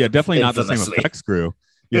 Oh yeah, definitely not the Infamously. same effects crew.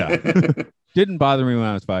 Yeah. Didn't bother me when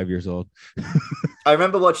I was 5 years old. I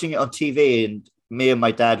remember watching it on TV, and me and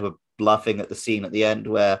my dad were laughing at the scene at the end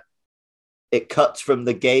where it cuts from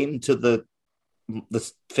the game to the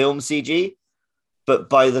film CG. But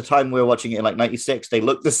by the time we were watching it in like 96, they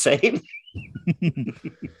looked the same.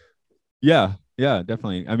 Yeah,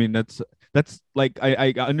 definitely. I mean, that's like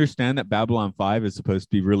I understand that Babylon 5 is supposed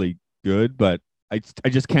to be really good, but I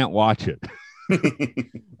just can't watch it.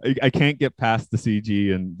 I can't get past the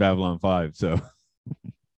CG in Babylon 5. So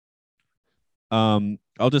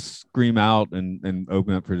I'll just scream out and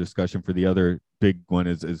open up for discussion for the other big one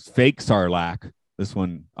is fake Sarlacc. This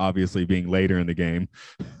one obviously being later in the game.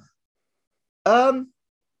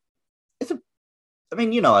 It's a. I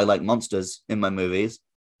mean, you know, I like monsters in my movies.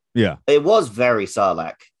 Yeah. It was very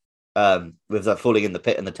Sarlacc, with the falling in the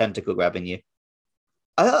pit and the tentacle grabbing you.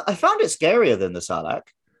 I found it scarier than the Sarlacc.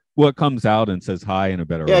 Well, it comes out and says hi in a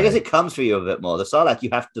better Yeah, way. I guess it comes for you a bit more. The Sarlacc, you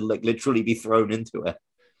have to like literally be thrown into it.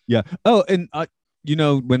 Yeah. Oh, and you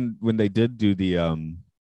know, when they did do the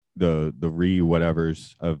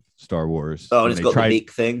re-whatevers of Star Wars. Oh, and when it's they got tried, the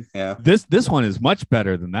beak thing. Yeah. This one is much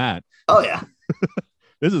better than that. Oh yeah.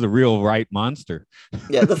 This is a real right monster.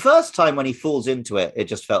 Yeah. The first time when he falls into it, it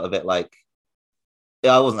just felt a bit like,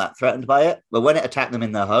 yeah, I wasn't that threatened by it. But when it attacked them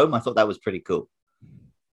in their home, I thought that was pretty cool.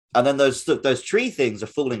 And then those tree things are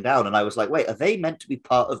falling down, and I was like, wait, are they meant to be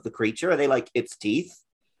part of the creature? Are they like its teeth?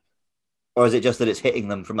 Or is it just that it's hitting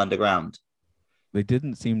them from underground? They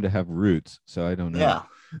didn't seem to have roots, so I don't know. Yeah.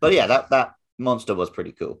 But yeah, that monster was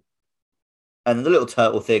pretty cool. And the little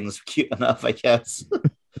turtle thing's cute enough, I guess.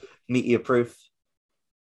 Meteor proof.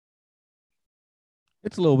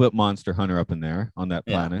 It's a little bit Monster Hunter up in there on that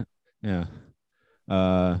planet. Yeah.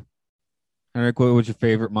 Henrik, what was your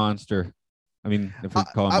favorite monster? I mean, if we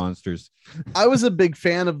call them monsters. I was a big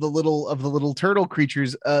fan of the little turtle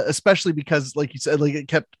creatures, especially because, like you said, like it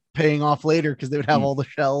kept paying off later because they would have all the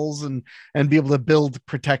shells and be able to build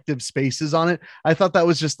protective spaces on it. I thought that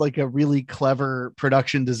was just like a really clever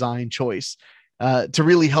production design choice to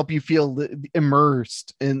really help you feel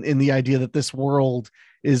immersed in the idea that this world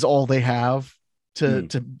is all they have to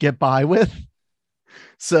get by with.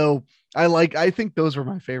 So I think those were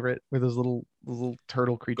my favorite, were those little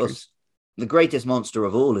turtle creatures. The greatest monster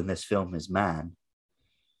of all in this film is man.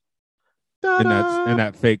 And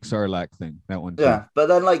that fake Sarlacc thing, that one too. Yeah, but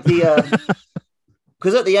then like the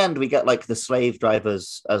because at the end we get like the slave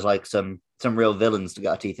drivers as like some real villains to get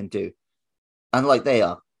our teeth into, and like they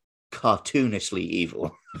are cartoonishly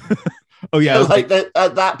evil. Oh yeah, like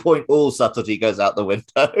at that point all subtlety goes out the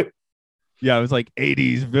window. Yeah, it was like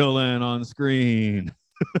 80s villain on screen.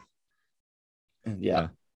 Yeah.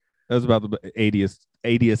 That was about the 80th.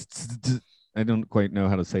 I don't quite know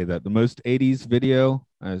how to say that. The most 80s video,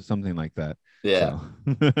 something like that. Yeah.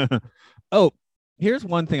 So. Oh, here's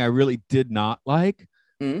one thing I really did not like.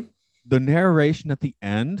 The narration at the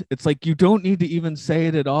end. It's like you don't need to even say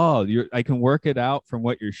it at all. I can work it out from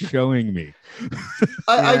what you're showing me.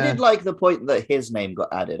 I did like the point that his name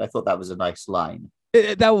got added. I thought that was a nice line.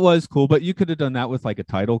 That was cool, but you could have done that with like a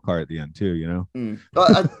title card at the end too, you know?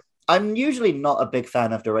 But I'm usually not a big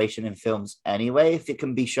fan of narration in films anyway, if it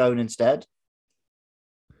can be shown instead.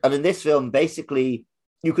 And in this film, basically,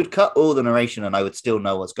 you could cut all the narration and I would still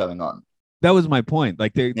know what's going on. That was my point.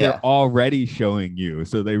 Like they're already showing you,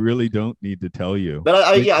 so they really don't need to tell you. But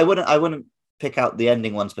I wouldn't pick out the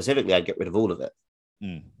ending one specifically. I'd get rid of all of it.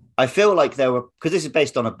 I feel like there were, because this is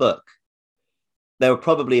based on a book, there were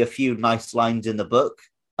probably a few nice lines in the book,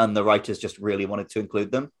 and the writers just really wanted to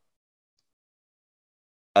include them.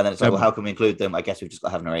 And then it's like, well, how can we include them? I guess we've just got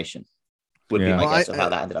to have narration. Would be my guess of how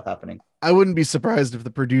that ended up happening. I wouldn't be surprised if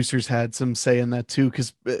the producers had some say in that too,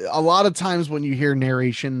 because a lot of times when you hear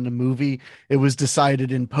narration in a movie, it was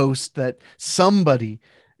decided in post that somebody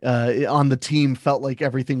on the team felt like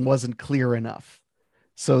everything wasn't clear enough.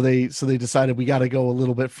 So they decided we got to go a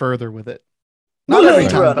little bit further with it. Not every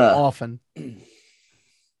time, but often.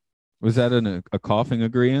 Was that a coughing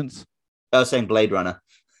agreement? I was saying Blade Runner.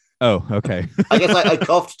 Oh, okay. I guess I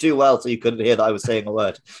coughed too well, so you couldn't hear that I was saying a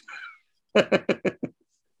word.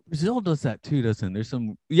 Brazil does that too, doesn't there's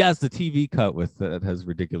some it's the TV cut with that has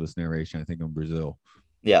ridiculous narration, I think, in Brazil.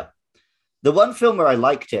 Yeah. The one film where I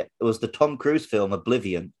liked it was the Tom Cruise film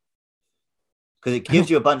Oblivion, because it gives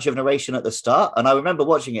you a bunch of narration at the start, and I remember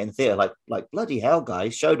watching it in the theater like bloody hell,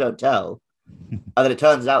 guys, show don't tell. And then it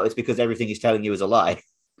turns out it's because everything he's telling you is a lie.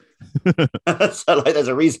 So like there's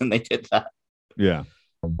a reason they did that. Yeah.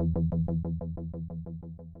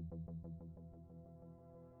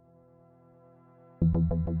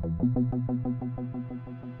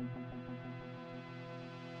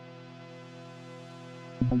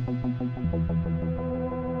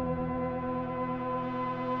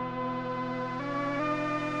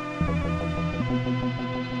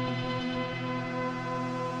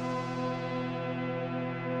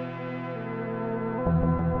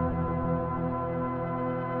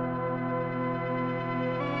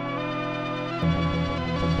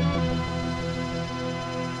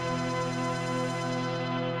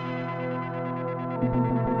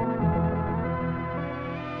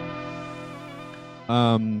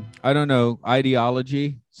 I don't know,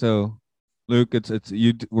 ideology. So Luke, it's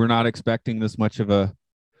you, we're not expecting this much of a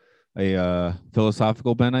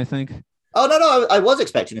philosophical bent, I think. Oh no, I was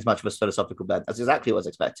expecting as much of a philosophical bent. That's exactly what I was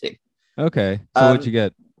expecting. Okay. So what'd you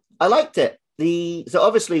get? I liked it. So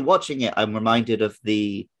obviously watching it, I'm reminded of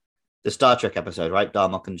the Star Trek episode, right?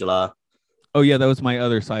 Darmok and Jalar. Oh yeah, that was my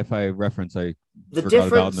other sci-fi reference I The forgot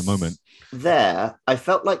about difference in the moment. there, I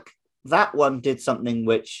felt like that one did something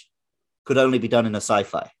which could only be done in a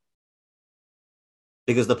sci-fi.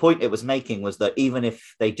 Because the point it was making was that even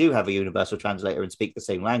if they do have a universal translator and speak the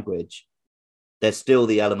same language, there's still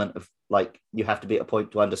the element of like you have to be at a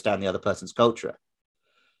point to understand the other person's culture.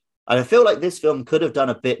 And I feel like this film could have done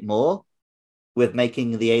a bit more with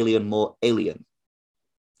making the alien more alien.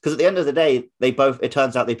 Because at the end of the day, it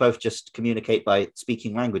turns out they both just communicate by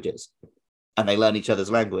speaking languages and they learn each other's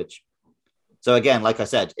language. So again, like I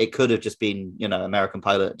said, it could have just been, American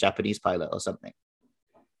pilot, Japanese pilot or something.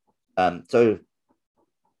 So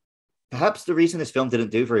perhaps the reason this film didn't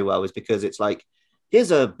do very well is because it's like,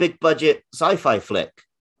 here's a big budget sci-fi flick,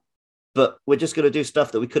 but we're just going to do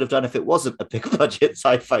stuff that we could have done if it wasn't a big budget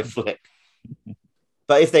sci-fi flick.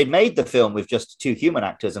 But if they'd made the film with just two human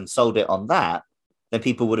actors and sold it on that, then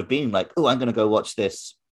people would have been like, oh, I'm going to go watch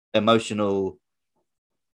this emotional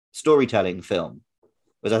storytelling film.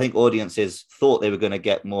 Whereas I think audiences thought they were going to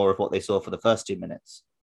get more of what they saw for the first 2 minutes.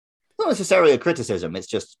 Not necessarily a criticism. It's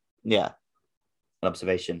just, an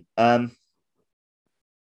observation.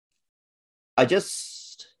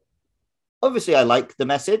 Obviously I like the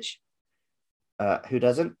message. Who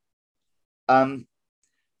doesn't?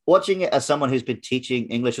 Watching it as someone who's been teaching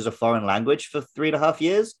English as a foreign language for 3.5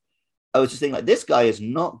 years, I was just thinking like, this guy is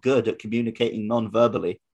not good at communicating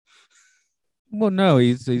non-verbally. Well, no,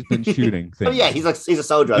 he's been shooting things. Oh yeah, he's a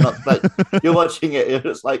soldier. But you're watching it,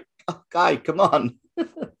 it's like, oh, guy, come on.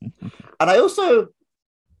 And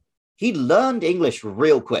he learned English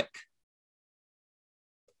real quick.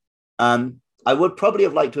 I would probably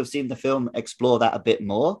have liked to have seen the film explore that a bit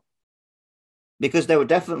more, because there were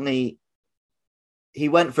definitely, he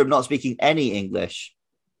went from not speaking any English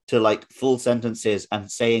to like full sentences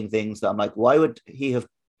and saying things that I'm like, why would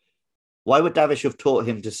Davish have taught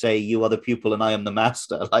him to say, you are the pupil and I am the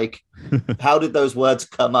master? Like, how did those words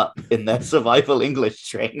come up in their survival English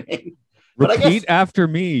training? Repeat after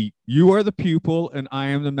me. You are the pupil and I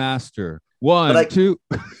am the master. 1, 2.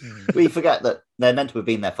 We forget that they're meant to have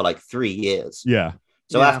been there for like 3 years. Yeah.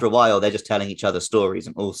 So after a while, they're just telling each other stories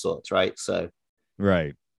and all sorts, right? So,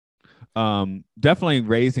 right. Definitely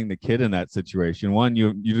raising the kid in that situation. One,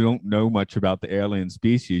 you don't know much about the alien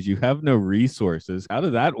species. You have no resources. How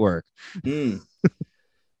did that work? Yeah,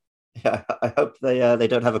 I hope they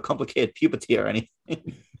don't have a complicated puberty or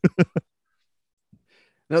anything.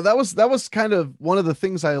 No, that was kind of one of the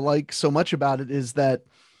things I like so much about it, is that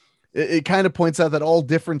it kind of points out that all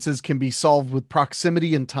differences can be solved with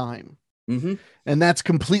proximity and time. Mm-hmm. And that's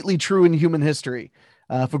completely true in human history.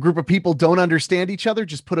 If a group of people don't understand each other,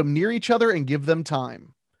 just put them near each other and give them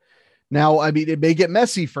time. Now, I mean, it may get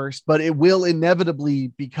messy first, but it will inevitably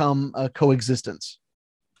become a coexistence.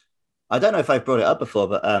 I don't know if I've brought it up before,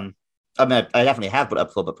 but I mean, I definitely have brought it up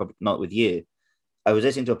before, but probably not with you. I was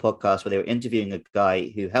listening to a podcast where they were interviewing a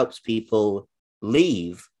guy who helps people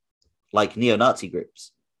leave like neo-Nazi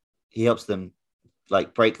groups. He helps them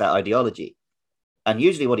like break that ideology. And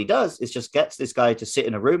usually what he does is just gets this guy to sit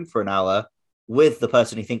in a room for an hour with the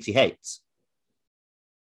person he thinks he hates.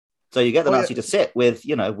 So you get the Nazi to sit with,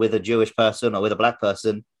 with a Jewish person or with a black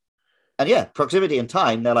person. And proximity and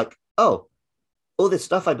time, they're like, oh, all this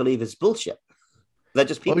stuff I believe is bullshit. They're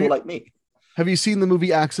just people like me. Have you seen the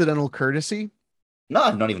movie Accidental Courtesy? No,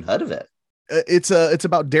 I've not even heard of it. It's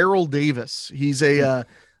about Daryl Davis. He's a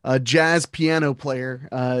jazz piano player.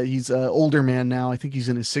 He's an older man now. I think he's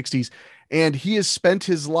in his 60s. And he has spent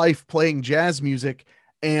his life playing jazz music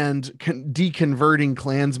and deconverting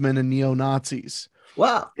Klansmen and neo-Nazis.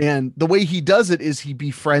 Wow. And the way he does it is he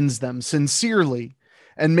befriends them sincerely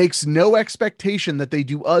and makes no expectation that they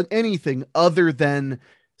do anything other than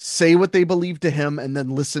say what they believe to him and then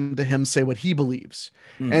listen to him say what he believes.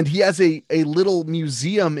 And he has a little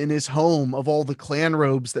museum in his home of all the Klan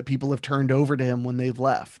robes that people have turned over to him when they've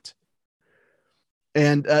left.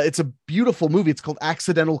 And it's a beautiful movie. It's called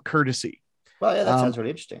Accidental Courtesy. Well, yeah, that sounds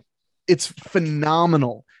really interesting. It's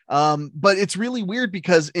phenomenal. But it's really weird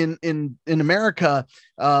because in America,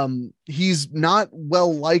 he's not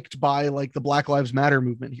well liked by like the Black Lives Matter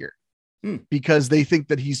movement here because they think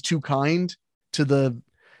that he's too kind to the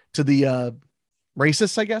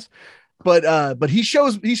racists, I guess. But he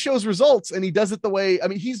shows results, and he does it the way, I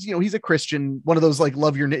mean, he's a Christian, one of those like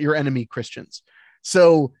love your enemy Christians.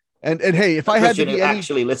 So, and hey, if I had to be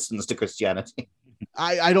actually listens to Christianity.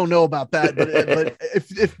 I don't know about that,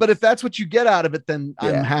 but if that's what you get out of it, then Yeah.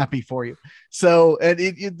 I'm happy for you. So, and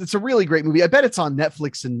it's a really great movie. I bet it's on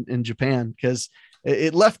Netflix in Japan, because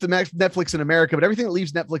it left the Netflix in America, but everything that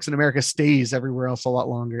leaves Netflix in America stays everywhere else a lot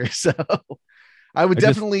longer. So I would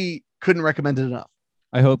definitely couldn't recommend it enough.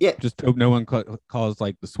 I hope Yeah. just hope no one calls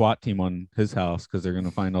like the SWAT team on his house, because they're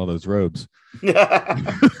gonna find all those robes.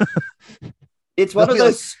 It's one They'll of be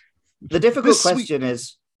those. The difficult this sweet- question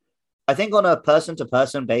is, I think on a person to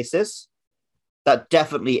person basis, that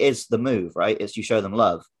definitely is the move, right? It's you show them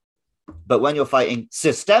love. But when you're fighting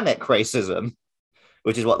systemic racism,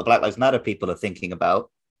 which is what the Black Lives Matter people are thinking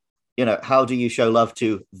about, how do you show love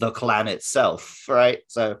to the clan itself, right?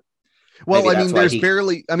 So, Well, maybe I that's mean,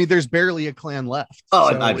 why there's barely a clan left. oh,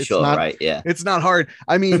 So I'm it's sure, not- right? Yeah. It's not hard.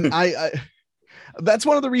 I mean, I that's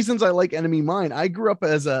one of the reasons I like Enemy Mine. I grew up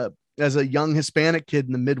as a young Hispanic kid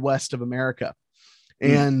in the Midwest of America,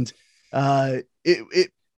 and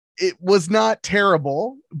it was not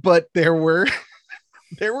terrible, but there were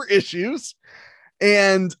issues,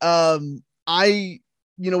 and I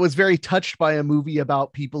was very touched by a movie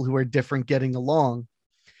about people who are different getting along,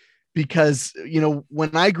 because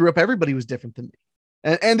when I grew up, everybody was different than me.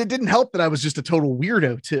 And it didn't help that I was just a total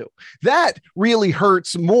weirdo too. That really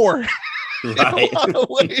hurts more in a lot of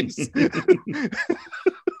ways.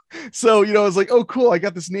 So, I was like, oh, cool. I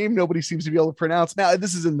got this name nobody seems to be able to pronounce. Now,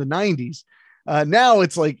 this is in the 90s. Now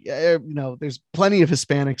it's like, there's plenty of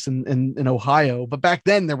Hispanics in Ohio, but back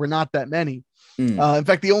then there were not that many. In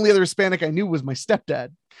fact, the only other Hispanic I knew was my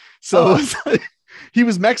stepdad. So he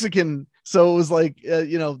was Mexican. So it was like,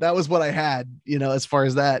 that was what I had, as far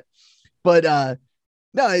as that. But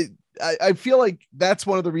no, I feel like that's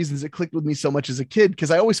one of the reasons it clicked with me so much as a kid,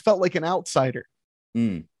 because I always felt like an outsider.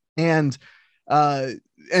 And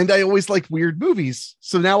I always liked weird movies.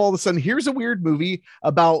 So now all of a sudden, here's a weird movie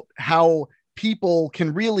about how people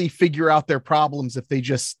can really figure out their problems if they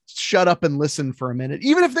just shut up and listen for a minute.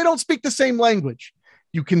 Even if they don't speak the same language,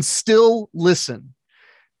 you can still listen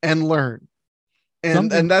and learn.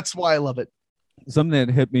 And that's why I love it. Something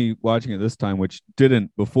that hit me watching it this time, which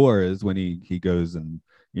didn't before, is when he goes and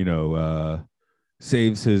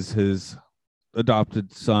saves his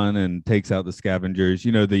adopted son and takes out the scavengers.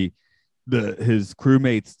 His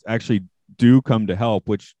crewmates actually do come to help,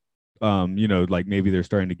 which like maybe they're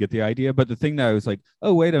starting to get the idea. But the thing that I was like,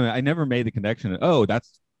 oh, wait a minute, I never made the connection. Oh,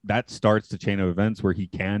 that starts the chain of events where he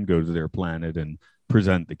can go to their planet and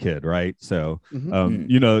present the kid, right? So the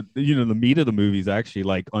meat of the movie is actually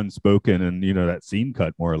like unspoken, and that scene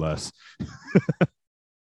cut more or less.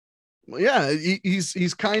 Yeah,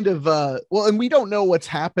 he's kind of and we don't know what's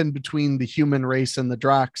happened between the human race and the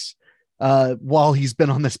Dracs while he's been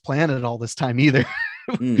on this planet all this time either.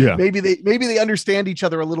 Yeah, maybe they understand each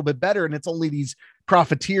other a little bit better, and it's only these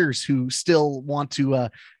profiteers who still want to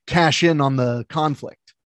cash in on the conflict.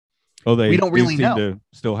 Oh, we don't really seem know. to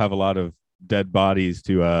still have a lot of dead bodies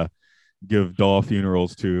to give doll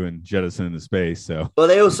funerals to and jettison into space. So, well,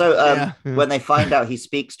 they also when they find out he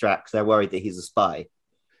speaks Drax, they're worried that he's a spy.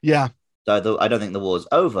 Yeah. So I don't think the war's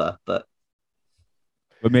over, but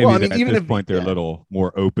maybe at even this point they're a little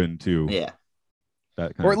more open to that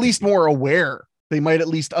kind or of at least more aware. They might at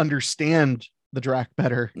least understand the Drac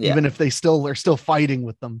better, even if they are still fighting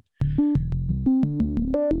with them.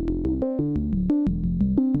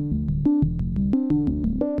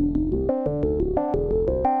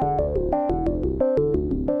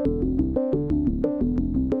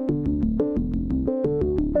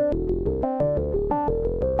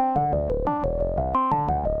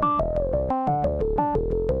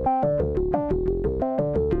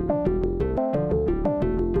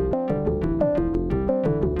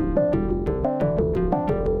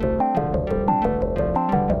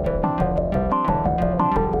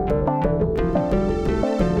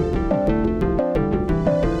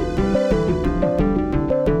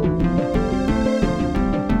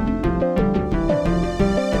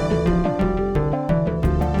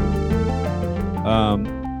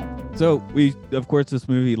 So of course, this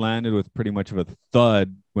movie landed with pretty much of a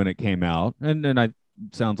thud when it came out, and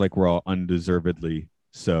sounds like we're all undeservedly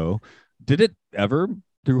so. Did it ever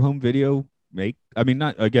through home video make? I mean,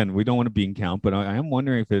 not again. We don't want to bean count, but I am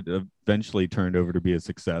wondering if it eventually turned over to be a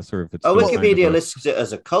success, or if it's. Wikipedia lists it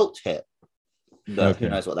as a cult hit. But who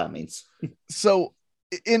knows what that means? So,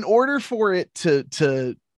 in order for it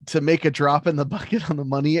to make a drop in the bucket on the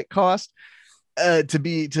money it cost. To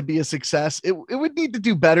be a success, it would need to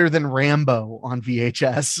do better than Rambo on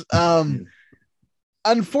VHS.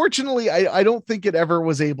 Unfortunately, I don't think it ever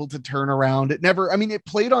was able to turn around. It never. I mean, it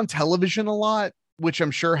played on television a lot, which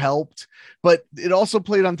I'm sure helped, but it also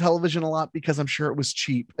played on television a lot because I'm sure it was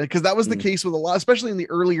cheap, because that was the case with a lot, especially in the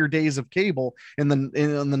earlier days of cable in the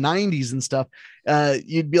 90s and stuff.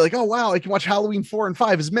 You'd be like, oh, wow, I can watch Halloween 4 and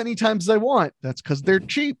 5 as many times as I want. That's because they're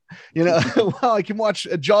cheap. You know, wow, I can watch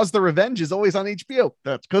Jaws the Revenge is always on HBO.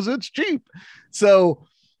 That's because it's cheap. So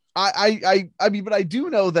I mean, but I do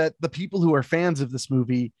know that the people who are fans of this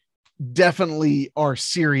movie definitely are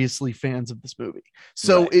seriously fans of this movie.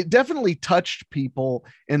 So Right. it definitely touched people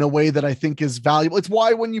in a way that I think is valuable. It's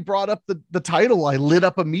why when you brought up the title, I lit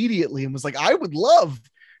up immediately and was like, I would love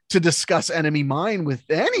to discuss Enemy Mine with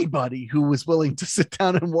anybody who was willing to sit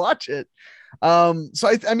down and watch it. So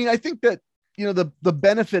I mean, I think that, you know, the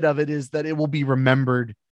benefit of it is that it will be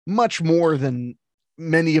remembered much more than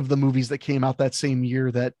many of the movies that came out that same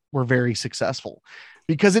year that were very successful,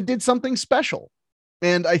 because it did something special.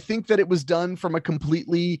 And I think that it was done from a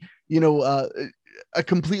completely, you know, a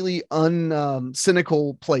completely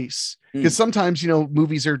cynical place. Because sometimes, you know,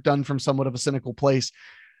 movies are done from somewhat of a cynical place.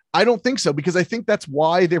 I don't think so, because I think that's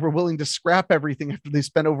why they were willing to scrap everything after they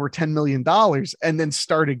spent over $10 million and then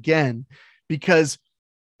start again, because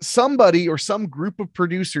somebody or some group of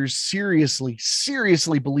producers seriously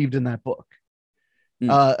believed in that book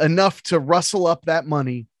enough to rustle up that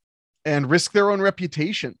money and risk their own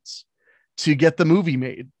reputations to get the movie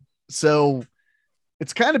made. So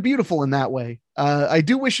it's kind of beautiful in that way. I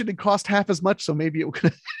do wish it had cost half as much, so maybe it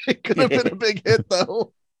could have been a big hit,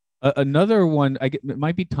 though. Another one, it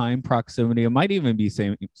might be Time Proximity. It might even be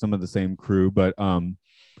some of the same crew, but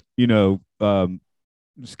you know,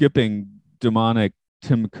 skipping demonic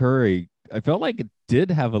Tim Curry, I felt like it did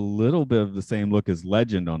have a little bit of the same look as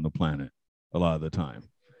Legend on the Planet a lot of the time,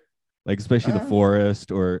 like especially the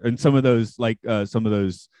forest and some of those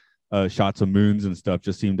shots of moons and stuff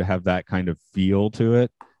just seem to have that kind of feel to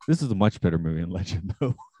it. This is a much better movie than Legend,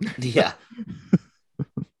 though. Yeah.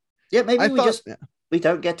 Yeah, maybe we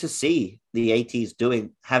don't get to see the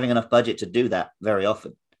 80s having enough budget to do that very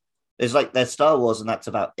often. It's like there's Star Wars and that's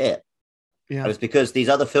about it. Yeah. And it's because these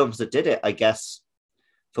other films that did it, I guess,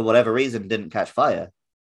 for whatever reason, didn't catch fire.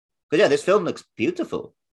 But yeah, this film looks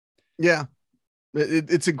beautiful. Yeah.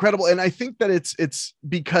 It's incredible. And I think that it's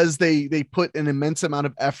because they put an immense amount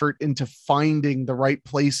of effort into finding the right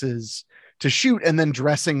places to shoot and then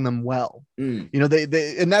dressing them well. You know,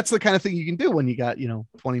 they and that's the kind of thing you can do when you got, you know,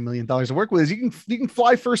 $20 million to work with, is you can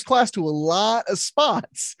fly first class to a lot of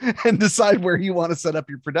spots and decide where you want to set up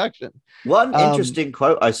your production. One interesting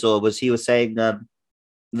quote I saw was he was saying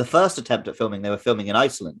the first attempt at filming, they were filming in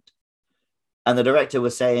Iceland. And the director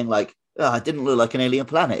was saying, like, oh, it didn't look like an alien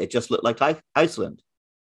planet. It just looked like Iceland.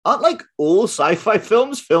 Aren't like all sci-fi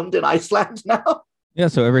films filmed in Iceland now? Yeah,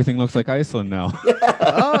 so everything looks like Iceland now.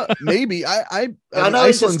 Maybe. I know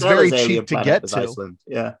Iceland's very cheap to get to. Iceland.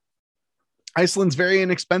 Yeah. Iceland's very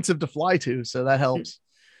inexpensive to fly to, so that helps.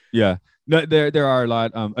 Yeah. No, there are a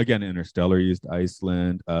lot. Again, Interstellar used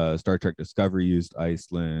Iceland. Star Trek Discovery used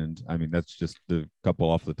Iceland. I mean, that's just the couple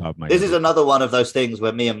off the top of my head. This is another one of those things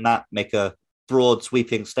where me and Matt make a broad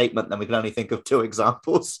sweeping statement, then we can only think of 2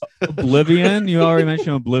 examples. Oblivion. You already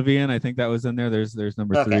mentioned Oblivion. I think that was in there. There's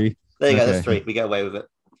number 3. There you go. That's 3. We get away with it.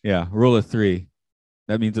 Yeah. Rule of 3.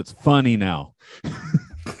 That means it's funny now.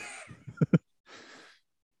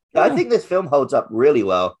 I think this film holds up really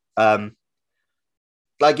well.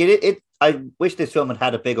 Like I wish this film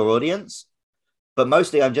had a bigger audience, but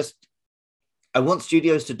mostly I want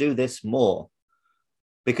studios to do this more,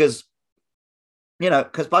 because, you know,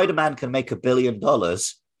 because Spider-Man can make $1 billion.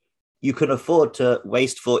 You can afford to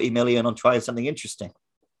waste $40 million on trying something interesting.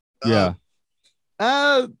 Yeah.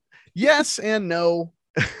 Yes and no.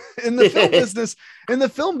 In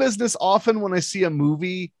the film business, often when I see a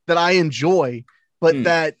movie that I enjoy, but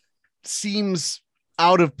that seems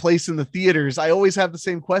out of place in the theaters, I always have the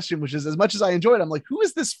same question, which is, as much as I enjoy it, I'm like, who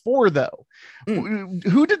is this for, though?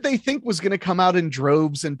 Who did they think was going to come out in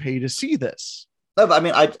droves and pay to see this? No, but I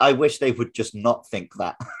mean, I wish they would just not think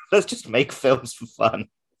that. Let's just make films for fun.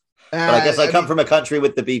 But I guess I come from a country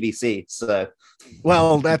with the BBC, so.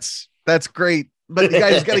 Well, that's great. But you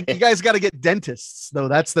guys got to get dentists, though.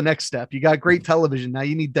 That's the next step. You got great television. Now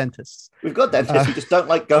you need dentists. We've got dentists. We just don't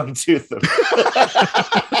like going to them.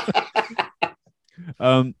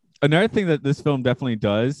 Another thing that this film definitely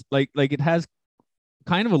does, like it has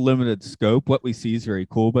kind of a limited scope. What we see is very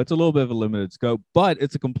cool, but it's a little bit of a limited scope, but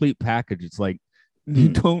it's a complete package. It's like, you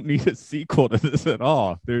don't need a sequel to this at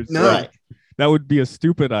all. That would be a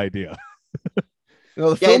stupid idea.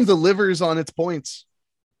 The film delivers on its points.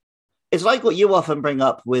 It's like what you often bring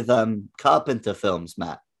up with Carpenter films,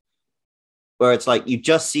 Matt, where it's like you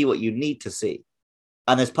just see what you need to see.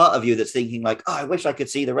 And there's part of you that's thinking like, oh, I wish I could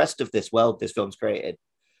see the rest of this world this film's created.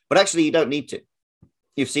 But actually, you don't need to.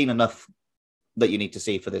 You've seen enough that you need to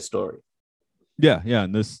see for this story. Yeah,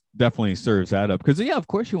 and this definitely serves that up because of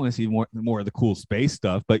course you want to see more of the cool space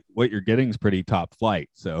stuff, but what you're getting is pretty top flight.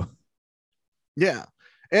 So yeah,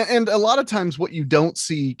 and a lot of times what you don't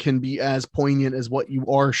see can be as poignant as what you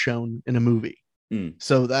are shown in a movie.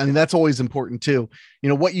 So I mean that's always important too.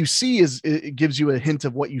 What you see it gives you a hint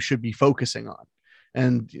of what you should be focusing on,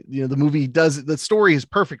 and the story is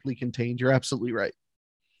perfectly contained. You're absolutely right.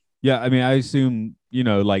 Yeah, I mean, I assume,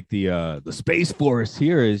 like the Space Force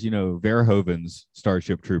here is, Verhoeven's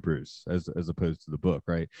Starship Troopers as opposed to the book,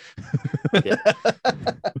 right? Yeah.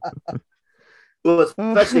 Well,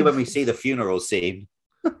 especially when we see the funeral scene.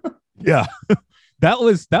 Yeah. That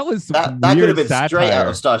was that could have been satire. Straight out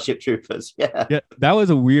of Starship Troopers. Yeah. Yeah, that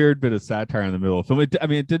was a weird bit of satire in the middle of the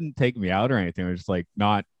film. It didn't take me out or anything. It was just like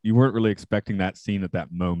you weren't really expecting that scene at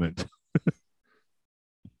that moment.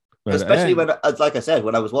 But, especially when, like I said,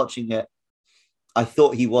 when I was watching it, I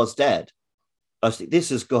thought he was dead. I was like, this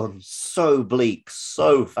has gone so bleak,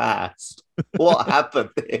 so fast. What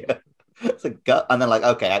happened here? It's a gut. And then like,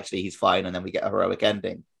 okay, actually he's fine. And then we get a heroic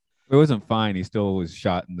ending. It wasn't fine. He still was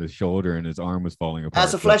shot in the shoulder and his arm was falling apart.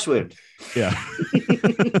 That's a flesh wound. Yeah.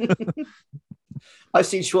 I've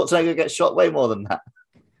seen Schwarzenegger get shot way more than that.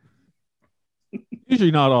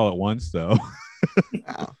 Usually not all at once, though.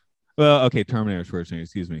 Well, okay, Terminator Schwarzenegger,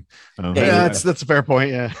 excuse me. That's a fair point.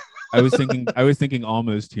 Yeah. I was thinking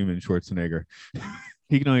almost human Schwarzenegger.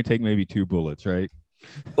 He can only take maybe 2 bullets, right?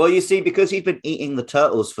 Well, you see, because he'd been eating the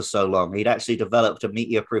turtles for so long, he'd actually developed a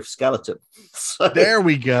meteor-proof skeleton. So... There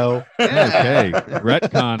we go. Okay,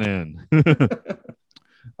 retcon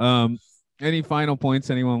in. Any final points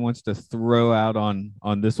anyone wants to throw out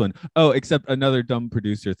on this one? Oh, except another dumb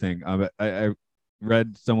producer thing. I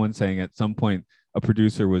read someone saying at some point a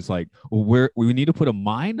producer was like, well, we need to put a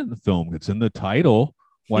mine in the film. It's in the title.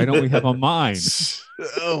 Why don't we have a mine?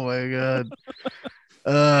 Oh my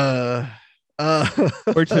God.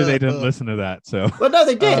 Fortunately, they didn't listen to that. So, well, no,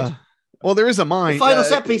 they did. Well, there is a mine. The final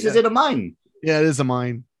set piece is in a mine. Yeah, it is a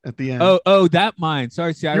mine at the end. Oh, that mine.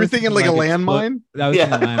 Sorry, see, you were thinking like a landmine. That was a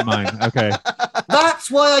landmine. Okay,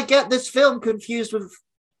 that's why I get this film confused with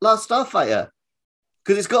Last Starfighter,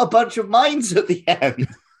 because it's got a bunch of mines at the end.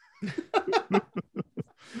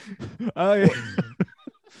 Oh yeah.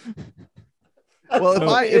 Well,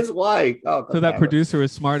 why. Oh, so that producer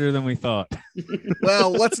was smarter than we thought.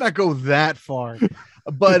 Well, let's not go that far.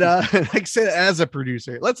 But like I said, as a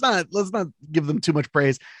producer, let's not give them too much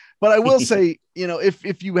praise. But I will say,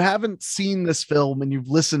 if you haven't seen this film and you've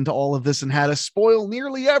listened to all of this and had to spoil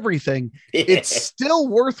nearly everything, it's still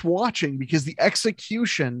worth watching because the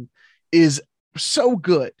execution is so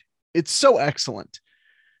good. It's so excellent.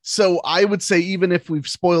 So I would say, even if we've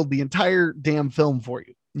spoiled the entire damn film for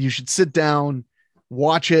you, you should sit down,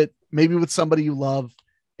 watch it, maybe with somebody you love.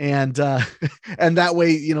 And that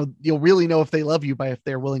way, you'll really know if they love you by if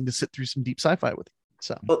they're willing to sit through some deep sci-fi with you.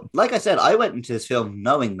 So, well, like I said, I went into this film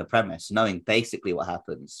knowing the premise, knowing basically what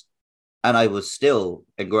happens, and I was still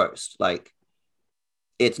engrossed. Like,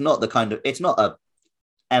 it's not a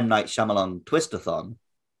M. Night Shyamalan twist-a-thon.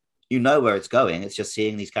 You know where it's going. It's just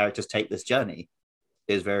seeing these characters take this journey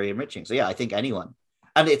is very enriching. So yeah, I think anyone,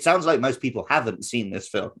 and it sounds like most people haven't seen this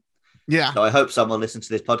film. Yeah. So I hope someone listens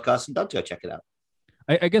to this podcast and does go check it out.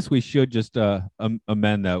 I guess we should just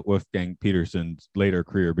amend that Wolfgang Petersen's later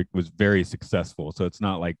career was very successful. So it's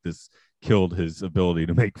not like this killed his ability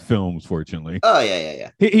to make films, fortunately. Oh, yeah.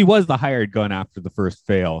 He was the hired gun after the first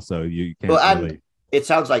fail. So you can't and it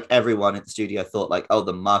sounds like everyone at the studio thought like, oh,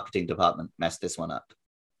 the marketing department messed this one up.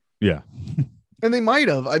 Yeah. And they might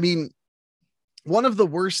have. I mean, one of the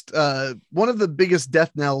biggest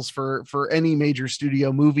death knells for any major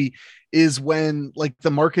studio movie is when like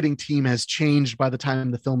the marketing team has changed by the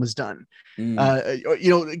time the film is done.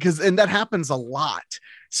 Because that happens a lot.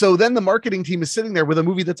 So then the marketing team is sitting there with a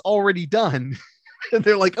movie that's already done. And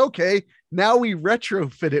they're like, okay, now we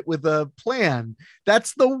retrofit it with a plan.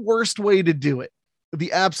 That's the worst way to do it.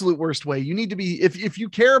 The absolute worst way. You need to be, if you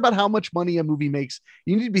care about how much money a movie makes,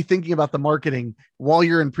 you need to be thinking about the marketing while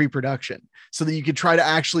you're in pre-production so that you can try to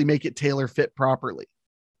actually make it tailor fit properly.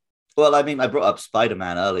 Well, I mean, I brought up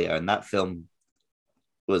Spider-Man earlier, and that film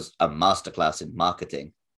was a masterclass in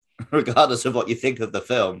marketing. Regardless of what you think of the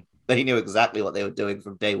film, they knew exactly what they were doing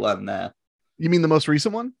from day one there. You mean the most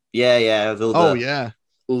recent one? Yeah. With all the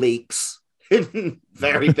leaks in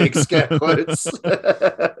very big scare quotes.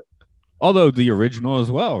 Although the original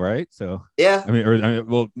as well, right? So yeah,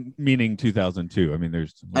 meaning 2002. I mean,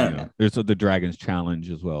 there's the Dragon's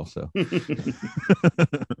Challenge as well. So,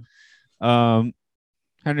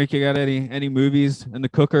 Henrik, you got any movies in the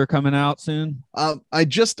cooker coming out soon? I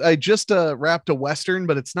just wrapped a Western,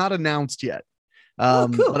 but it's not announced yet.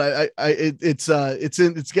 Cool. But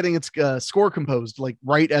it's getting its score composed like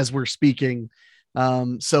right as we're speaking.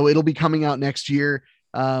 So it'll be coming out next year.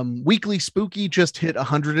 Weekly Spooky just hit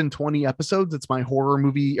 120 episodes. It's my horror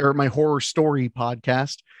movie or my horror story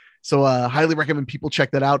podcast. So highly recommend people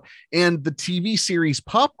check that out. And the TV series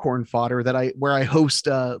Popcorn Fodder where I host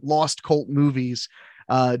Lost Cult Movies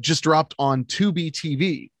just dropped on Tubi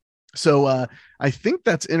TV. So I think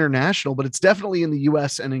that's international, but it's definitely in the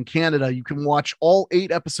US and in Canada. You can watch all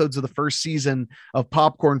 8 episodes of the first season of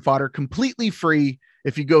Popcorn Fodder completely free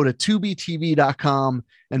if you go to tubitv.com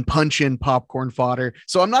and punch in Popcorn Fodder.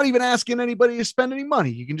 So I'm not even asking anybody to spend any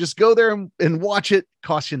money. You can just go there and watch it.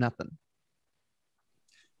 Cost you nothing.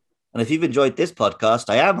 And if you've enjoyed this podcast,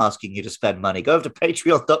 I am asking you to spend money. Go over to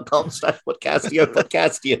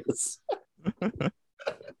patreon.com/podcastio.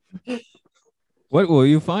 What will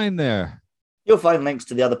you find there? You'll find links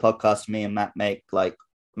to the other podcasts me and Matt make, like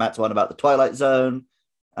Matt's one about the Twilight Zone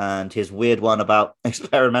and his weird one about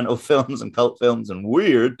experimental films and cult films and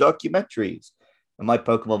weird documentaries. And my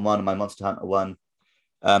Pokemon one and my Monster Hunter one.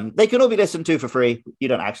 They can all be listened to for free. You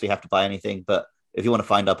don't actually have to buy anything, but if you want to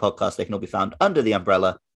find our podcast, they can all be found under the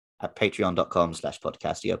umbrella at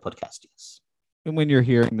patreon.com/podcastio. And when you're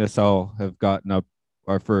hearing this, I'll have gotten up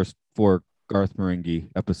our first 4 Garth Marenghi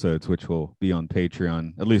episodes, which will be on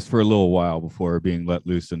Patreon, at least for a little while before being let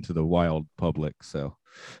loose into the wild public. So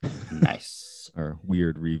Nice. Our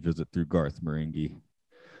weird revisit through Garth Marenghi.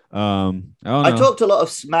 I talked a lot of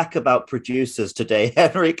smack about producers today,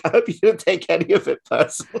 Henrik. I hope you didn't take any of it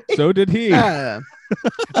personally. So did he. Yeah.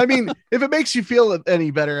 I mean, if it makes you feel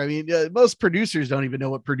any better, I mean, most producers don't even know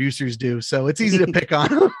what producers do, so it's easy to pick on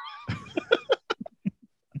them.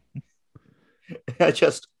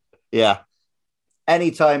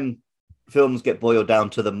 Anytime films get boiled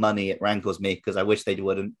down to the money, it rankles me because I wish they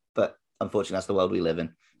wouldn't, but unfortunately, that's the world we live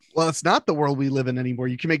in. Well, it's not the world we live in anymore.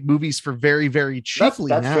 You can make movies for very, very cheaply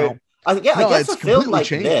that's now. true. I guess a film like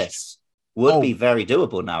this would be very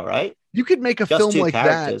doable now, right? You could make a Just film 2 like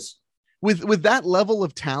characters. that with that level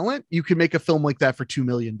of talent. You could make a film like that for $2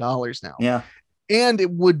 million now. Yeah. And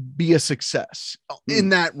it would be a success in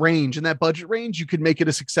that range, in that budget range. You could make it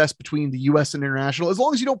a success between the US and international, as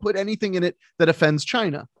long as you don't put anything in it that offends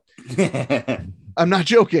China. I'm not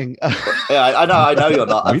joking. I know you're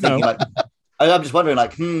not. I'm thinking like, I'm just wondering,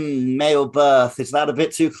 like, male birth, is that a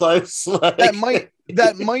bit too close? Like...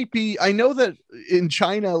 that might be. I know that in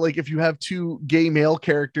China, like if you have 2 gay male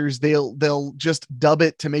characters, they'll just dub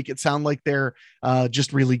it to make it sound like they're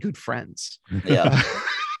just really good friends. Yeah.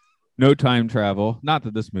 No time travel. Not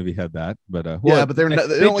that this movie had that, but but they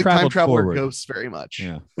don't like time travel forward. or ghosts very much.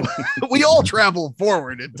 Yeah. We all travel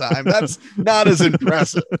forward in time. That's not as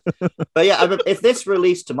impressive. But yeah, I mean, if this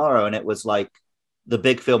released tomorrow and it was like the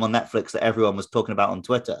big film on Netflix that everyone was talking about on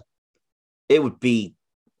Twitter, it would be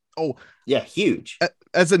huge.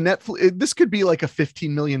 As a Netflix, this could be like a $15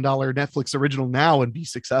 million Netflix original now and be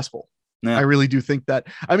successful. Yeah. I really do think that.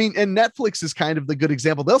 I mean, and Netflix is kind of the good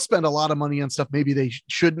example. They'll spend a lot of money on stuff maybe they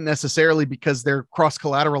shouldn't necessarily because they're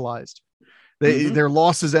cross-collateralized. Their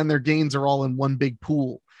losses and their gains are all in one big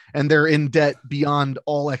pool, and they're in debt beyond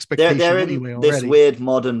all expectation. They're in anyway this already. weird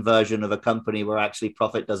modern version of a company where actually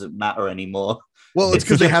profit doesn't matter anymore. Well, it's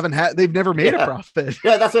because they've never made a profit.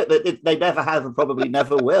 Yeah, that's it. They never have and probably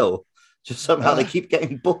never will. Just somehow they keep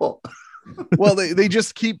getting bought. Well, they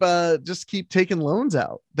just keep taking loans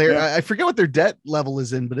out. I forget what their debt level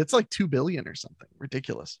is in, but it's like $2 billion or something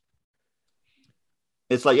ridiculous.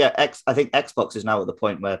 It's like, I think Xbox is now at the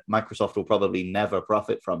point where Microsoft will probably never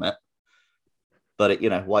profit from it, but it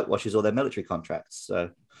whitewashes all their military contracts.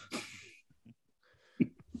 So,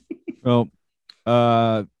 well,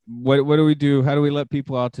 what do we do? How do we let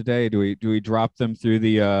people out today? Do we drop them through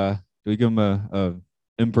the? Do we give them a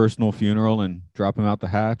impersonal funeral and drop them out the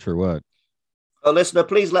hatch, or what? Well, listener,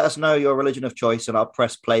 please let us know your religion of choice, and I'll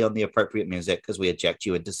press play on the appropriate music as we eject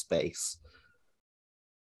you into space.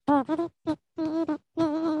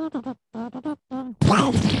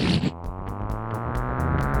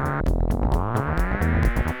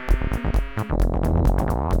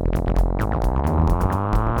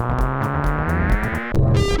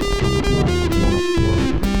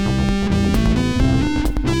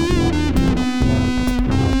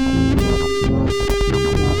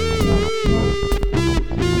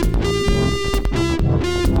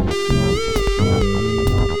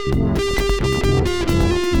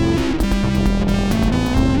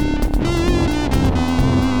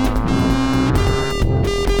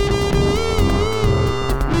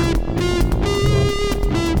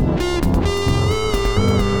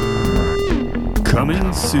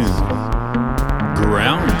 Coming soon.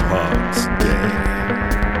 Groundhog's Day.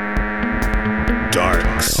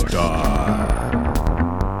 Dark Star.